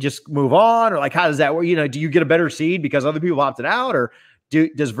playing just move on, or like how does that work? Do you get a better seed because other people opted out, or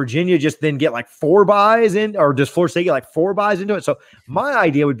does Virginia just then get like 4 buys in, or does Florida State get like 4 buys into it? So my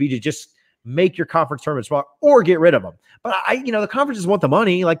idea would be to just make your conference tournament small or get rid of them. But the conferences want the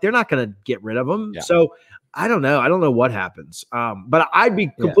money. Like they're not going to get rid of them. Yeah. So I don't know. I don't know what happens. But I'd be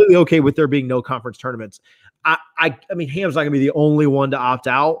completely okay with there being no conference tournaments. I mean, Ham's not going to be the only one to opt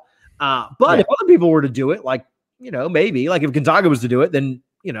out. But if other people were to do it, like, maybe like if Gonzaga was to do it, then,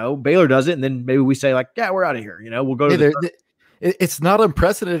 Baylor does it. And then maybe we say like, yeah, we're out of here. We'll go to it's not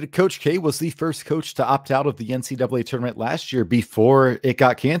unprecedented. Coach K was the first coach to opt out of the NCAA tournament last year before it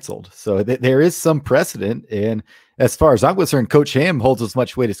got canceled. So there is some precedent. And as far as I'm concerned, Coach Ham holds as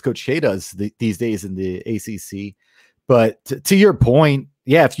much weight as Coach K does these days in the ACC. But to your point,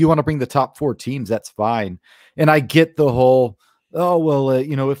 yeah, if you want to bring the top 4 teams, that's fine. And I get the whole,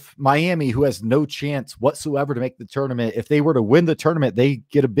 if Miami, who has no chance whatsoever to make the tournament, if they were to win the tournament, they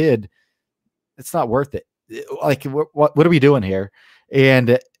get a bid. It's not worth it. Like, what are we doing here?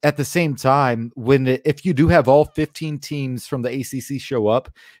 And at the same time, if you do have all 15 teams from the ACC show up,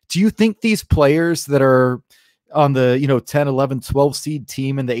 do you think these players that are on the 10, 11, 12 seed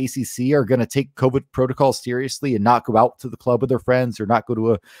team in the ACC are going to take COVID protocol seriously and not go out to the club with their friends, or not go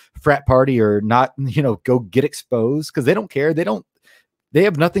to a frat party, or not go get exposed? Because they don't care. They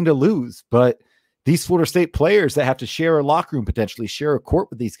have nothing to lose. But these Florida State players that have to share a locker room, potentially share a court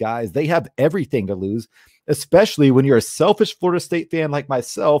with these guys, they have everything to lose, especially when you're a selfish Florida State fan like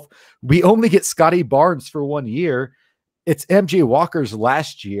myself. We only get Scotty Barnes for 1 year. It's MJ Walker's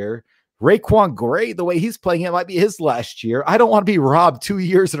last year. Raekwon Gray, the way he's playing, it might be his last year. I don't want to be robbed 2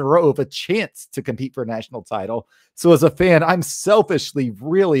 years in a row of a chance to compete for a national title. So as a fan, I'm selfishly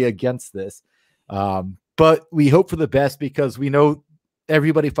really against this. But we hope for the best, because we know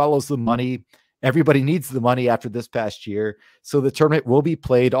everybody follows the money. Everybody needs the money after this past year. So the tournament will be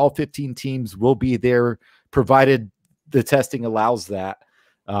played. All 15 teams will be there, provided the testing allows that.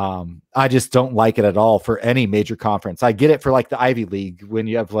 I just don't like it at all for any major conference. I get it for like the Ivy League, when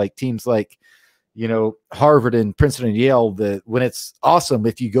you have like teams like, Harvard and Princeton and Yale, when it's awesome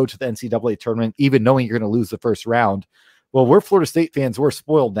if you go to the NCAA tournament, even knowing you're going to lose the first round. Well, we're Florida State fans. We're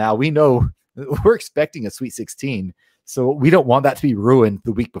spoiled now. We know we're expecting a Sweet 16. So we don't want that to be ruined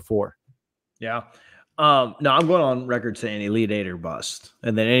the week before. Yeah. No, I'm going on record saying Elite 8 or bust,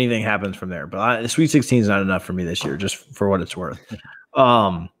 and then anything happens from there. But the Sweet 16 is not enough for me this year, just for what it's worth.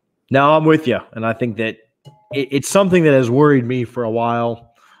 Now I'm with you, and I think that it's something that has worried me for a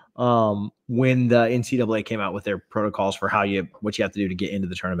while. When the NCAA came out with their protocols for what you have to do to get into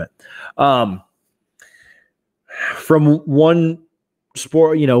the tournament, from one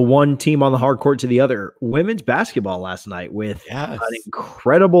sport, one team on the hard court to the other. Women's basketball last night with an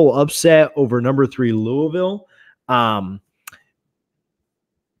incredible upset over number 3 Louisville.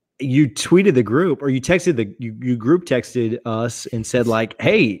 You tweeted the group, or you texted you group texted us and said like,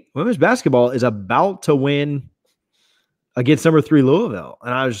 "Hey, women's basketball is about to win against number 3 Louisville."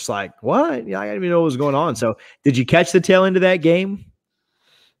 And I was just like, "What? Yeah, I didn't even know what was going on." So, did you catch the tail end of that game?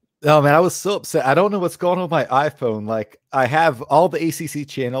 Oh man, I was so upset. I don't know what's going on with my iPhone. Like, I have all the ACC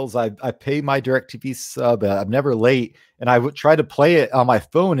channels. I pay my DirecTV sub. I'm never late, and I would try to play it on my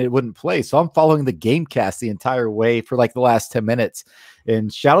phone. It wouldn't play. So I'm following the GameCast the entire way for like the last 10 minutes.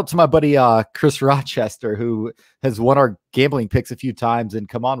 And shout out to my buddy Chris Rochester, who has won our gambling picks a few times and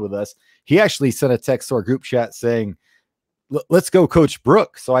come on with us. He actually sent a text to our group chat saying, "Let's go, Coach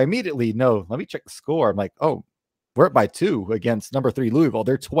Brook." So I immediately let me check the score. I'm like, oh, we're up by 2 against number 3 Louisville.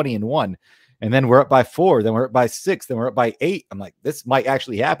 They're 20-1. And then we're up by 4. Then we're up by 6. Then we're up by 8. I'm like, this might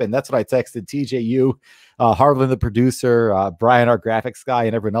actually happen. That's what I texted TJU, Harlan, the producer, Brian, our graphics guy,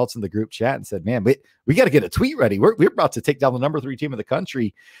 and everyone else in the group chat, and said, man, we got to get a tweet ready. We're about to take down the number 3 team in the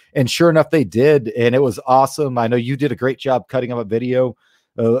country. And sure enough, they did. And it was awesome. I know you did a great job cutting up a video.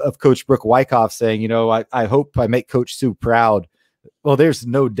 of Coach Brooke Wyckoff saying, I hope I make Coach Sue proud. Well, there's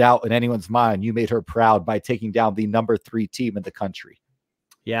no doubt in anyone's mind you made her proud by taking down the number 3 team in the country.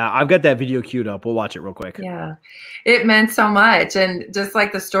 Yeah, I've got that video queued up. We'll watch it real quick. Yeah, it meant so much. And just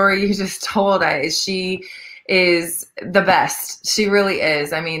like the story you just told, she is the best. She really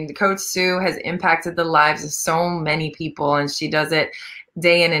is. I mean, Coach Sue has impacted the lives of so many people, and she does it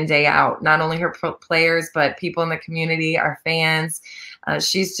day in and day out. Not only her players, but people in the community, our fans.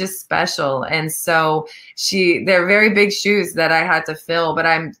 She's just special. And so they're very big shoes that I had to fill, but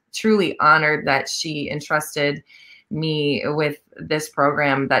I'm truly honored that she entrusted me with this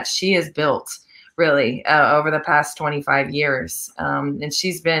program that she has built really over the past 25 years. And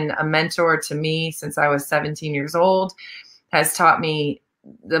she's been a mentor to me since I was 17 years old, has taught me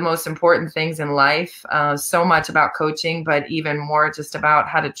the most important things in life, so much about coaching, but even more just about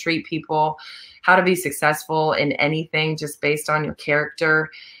how to treat people, how to be successful in anything just based on your character.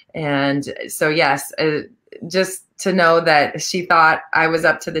 And so, yes, just to know that she thought I was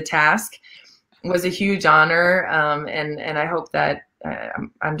up to the task was a huge honor. And I hope that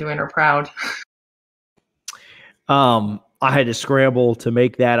I'm doing her proud. I had to scramble to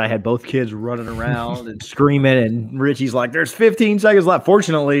make that. I had both kids running around and screaming, and Richie's like, there's 15 seconds left.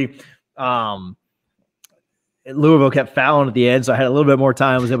 Fortunately, Louisville kept fouling at the end, so I had a little bit more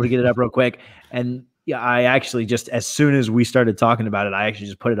time. I was able to get it up real quick. And yeah, I actually just, as soon as we started talking about it, I actually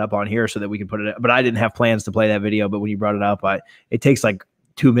just put it up on here so that we could put it up. But I didn't have plans to play that video. But when you brought it up, it takes like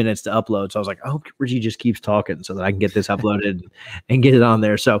 2 minutes to upload. So I was like, I hope Richie just keeps talking so that I can get this uploaded and get it on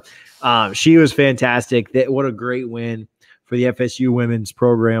there. So she was fantastic. What a great win for the FSU women's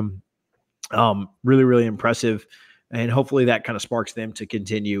program. Really, really impressive. And hopefully that kind of sparks them to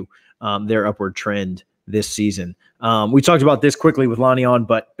continue their upward trend this season. We talked about this quickly with Lonni on,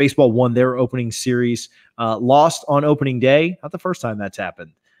 but baseball won their opening series, lost on opening day. Not the first time that's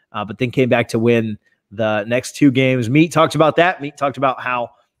happened, but then came back to win the next 2 games. Meat talked about that. Meat talked about how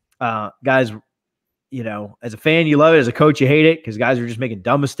guys, as a fan, you love it. As a coach, you hate it because guys are just making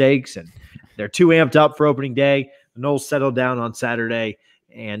dumb mistakes and they're too amped up for opening day. Knowles settled down on Saturday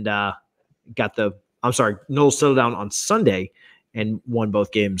and Knowles settled down on Sunday and won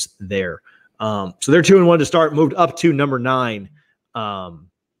both games there. So they're 2-1 to start, moved up to number 9 in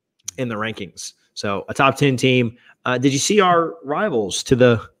the rankings. So a top 10 team. Did you see our rivals to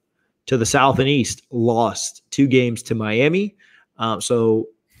the south and east lost 2 games to Miami? So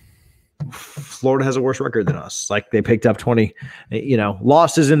Florida has a worse record than us. Like they picked up 20,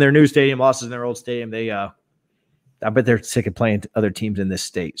 losses in their new stadium, losses in their old stadium. I bet they're sick of playing other teams in this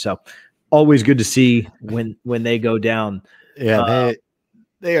state. So always good to see when they go down. Yeah,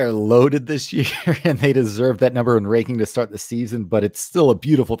 they are loaded this year, and they deserve that number 1 ranking to start the season, but it's still a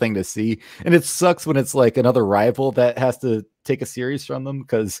beautiful thing to see. And it sucks when it's like another rival that has to take a series from them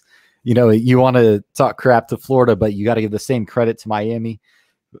because, you want to talk crap to Florida, but you got to give the same credit to Miami.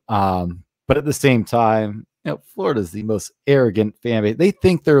 But at the same time, Florida is the most arrogant fan base. They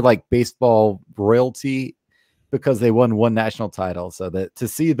think they're like baseball royalty because they won 1 national title. So that to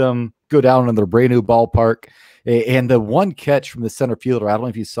see them go down in their brand new ballpark, and the one catch from the center fielder, I don't know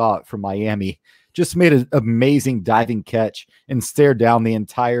if you saw it, from Miami, just made an amazing diving catch and stared down the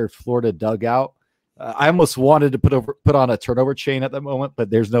entire Florida dugout. I almost wanted to put on a turnover chain at that moment,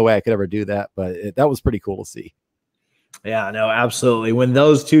 but there's no way I could ever do that. But that was pretty cool to see. Yeah, no, absolutely. When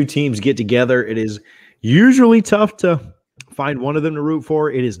those 2 teams get together, it is usually tough to find one of them to root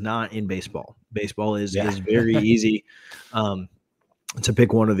for. It is not in baseball. Baseball is very easy to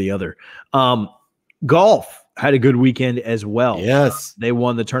pick one or the other. Golf had a good weekend as well. Yes. They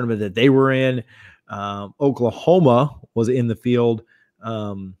won the tournament that they were in. Oklahoma was in the field.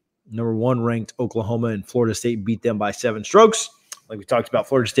 Number 1 ranked Oklahoma, and Florida State beat them by 7 strokes. Like we talked about,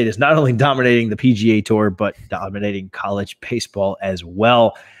 Florida State is not only dominating the PGA Tour, but dominating college baseball as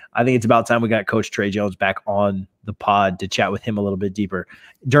well. I think it's about time we got Coach Trey Jones back on the pod to chat with him a little bit deeper.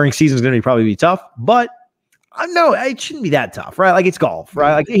 During season is going to probably be tough, but no, it shouldn't be that tough, right? Like it's golf,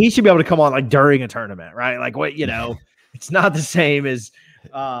 right? Like he should be able to come on like during a tournament, right? Like what, it's not the same as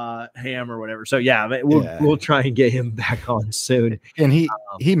Ham or whatever. So we'll try and get him back on soon. And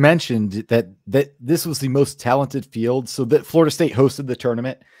he mentioned that this was the most talented field. So that Florida State hosted the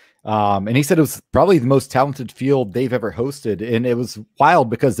tournament. And he said it was probably the most talented field they've ever hosted. And it was wild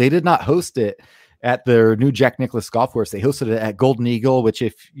because they did not host it at their new Jack Nicklaus golf course. They hosted it at Golden Eagle, which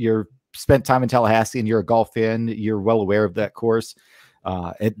if you're spent time in Tallahassee and you're a golf fan, you're well aware of that course.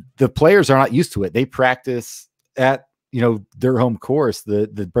 The players are not used to it. They practice at, their home course,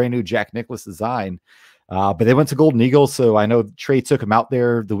 the brand new Jack Nicklaus design. But they went to Golden Eagle. So I know Trey took him out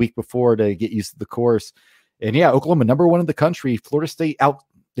there the week before to get used to the course. And yeah, Oklahoma #1 in the country. Florida State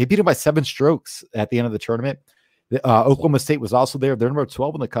they beat them by 7 strokes at the end of the tournament. Oklahoma State was also there. They're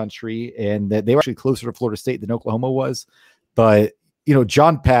 #12 in the country, and they were actually closer to Florida State than Oklahoma was. But,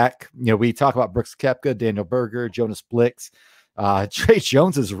 John Pack, we talk about Brooks Koepka, Daniel Berger, Jonas Blix. Trey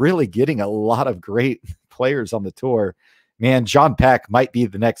Jones is really getting a lot of great players on the tour. Man, John Pack might be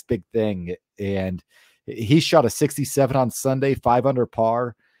the next big thing. And he shot a 67 on Sunday, 5 under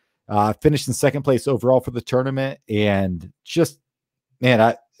par, finished in second place overall for the tournament. And just,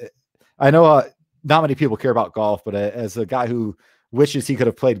 man, I know not many people care about golf, but as a guy who wishes he could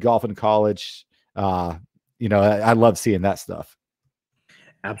have played golf in college, I love seeing that stuff.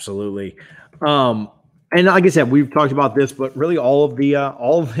 Absolutely. And like I said, we've talked about this, but really all of the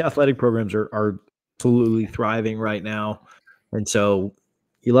athletic programs are absolutely thriving right now. And so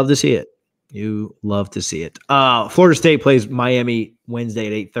you love to see it. You love to see it. Florida State plays Miami Wednesday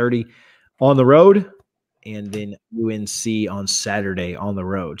at 8:30 on the road, and then UNC on Saturday on the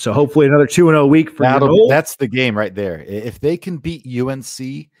road. So hopefully another 2-0 week for that's the game right there. If they can beat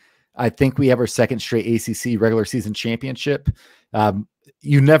UNC, I think we have our second straight ACC regular season championship.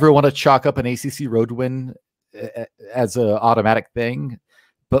 You never want to chalk up an ACC road win as an automatic thing,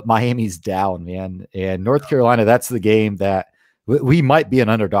 but Miami's down, man. And North Carolina, that's the game that we might be an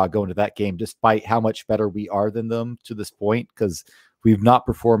underdog going to that game, despite how much better we are than them to this point, because we've not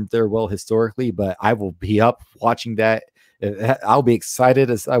performed there well historically. But I will be up watching that. I'll be excited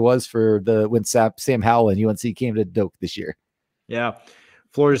as I was for when Sam Howell and UNC came to Doak this year. Yeah.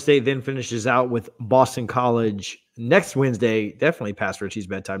 Florida State then finishes out with Boston College next Wednesday, definitely past Richie's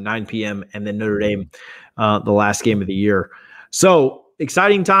bedtime, 9 p.m., and then Notre Dame, the last game of the year. So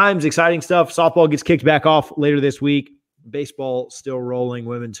exciting times, exciting stuff. Softball gets kicked back off later this week. Baseball still rolling.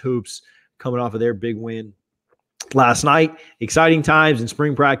 Women's hoops coming off of their big win last night. Exciting times, and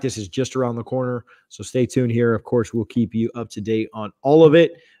spring practice is just around the corner. So stay tuned here. Of course, we'll keep you up to date on all of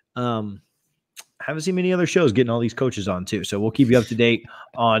it. Haven't seen many other shows getting all these coaches on too. So we'll keep you up to date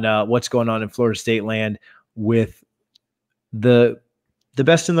on what's going on in Florida State land with the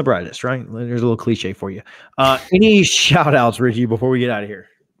best and the brightest, right? There's a little cliche for you. Any shout outs, Richie, before we get out of here?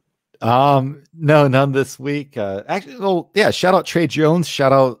 No, none this week. Actually, well, yeah, shout out Trey Jones,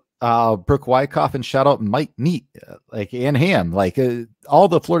 shout out Brooke Wyckoff, and shout out Mike Neat, and Ham, all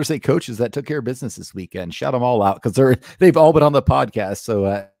the Florida State coaches that took care of business this weekend. Shout them all out because they've all been on the podcast.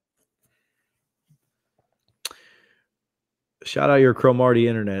 So shout out your Cromartie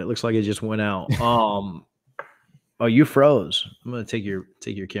internet. It looks like it just went out. Oh, you froze. I'm gonna take your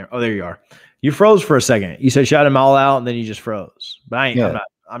camera. Oh, there you are. You froze for a second. You said shout them all out, and then you just froze. But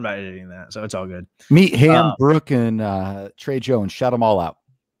I'm not editing that, so it's all good. Meet Ham, Brooke, and Trey Jones. Shout them all out.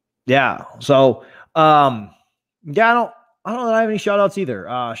 Yeah. So, I don't know that I have any shout outs either.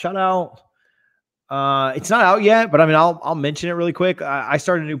 Shout out. It's not out yet, but I mean, I'll mention it really quick. I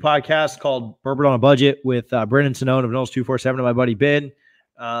started a new podcast called Bourbon on a Budget with Brendan Sinone of Knowles 247 and my buddy Ben.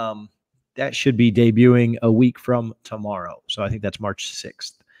 That should be debuting a week from tomorrow. So I think that's March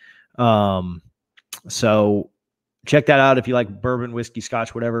 6th. So check that out if you like bourbon, whiskey,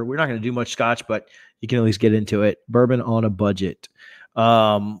 scotch, whatever. We're not going to do much scotch, but you can at least get into it. Bourbon on a Budget.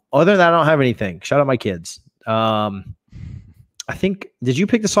 Other than that, I don't have anything. Shout out my kids. I think, did you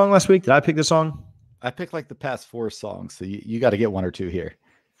pick the song last week? Did I pick the song? I picked the past 4 songs. So you got to get 1 or 2 here.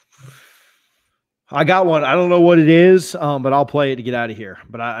 I got one. I don't know what it is, but I'll play it to get out of here.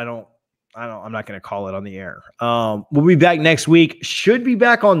 But I'm not going to call it on the air. We'll be back next week. Should be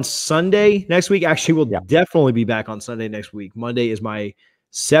back on Sunday next week. Actually, we'll definitely be back on Sunday next week. Monday is my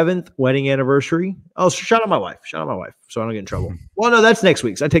 7th wedding anniversary. Oh, shout out my wife. Shout out my wife so I don't get in trouble. Well, no, that's next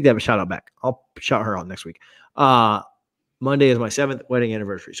week. So I take that shout out back. I'll shout her out next week. Monday is my 7th wedding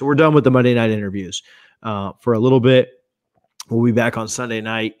anniversary. So we're done with the Monday night interviews for a little bit. We'll be back on Sunday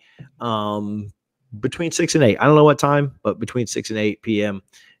night between 6 and 8. I don't know what time, but between 6 and 8 p.m.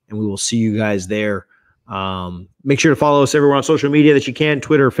 And we will see you guys there. Make sure to follow us everywhere on social media that you can.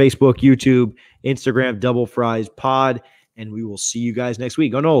 Twitter, Facebook, YouTube, Instagram, Double Fries Pod. And we will see you guys next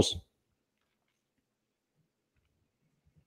week. Go Knowles.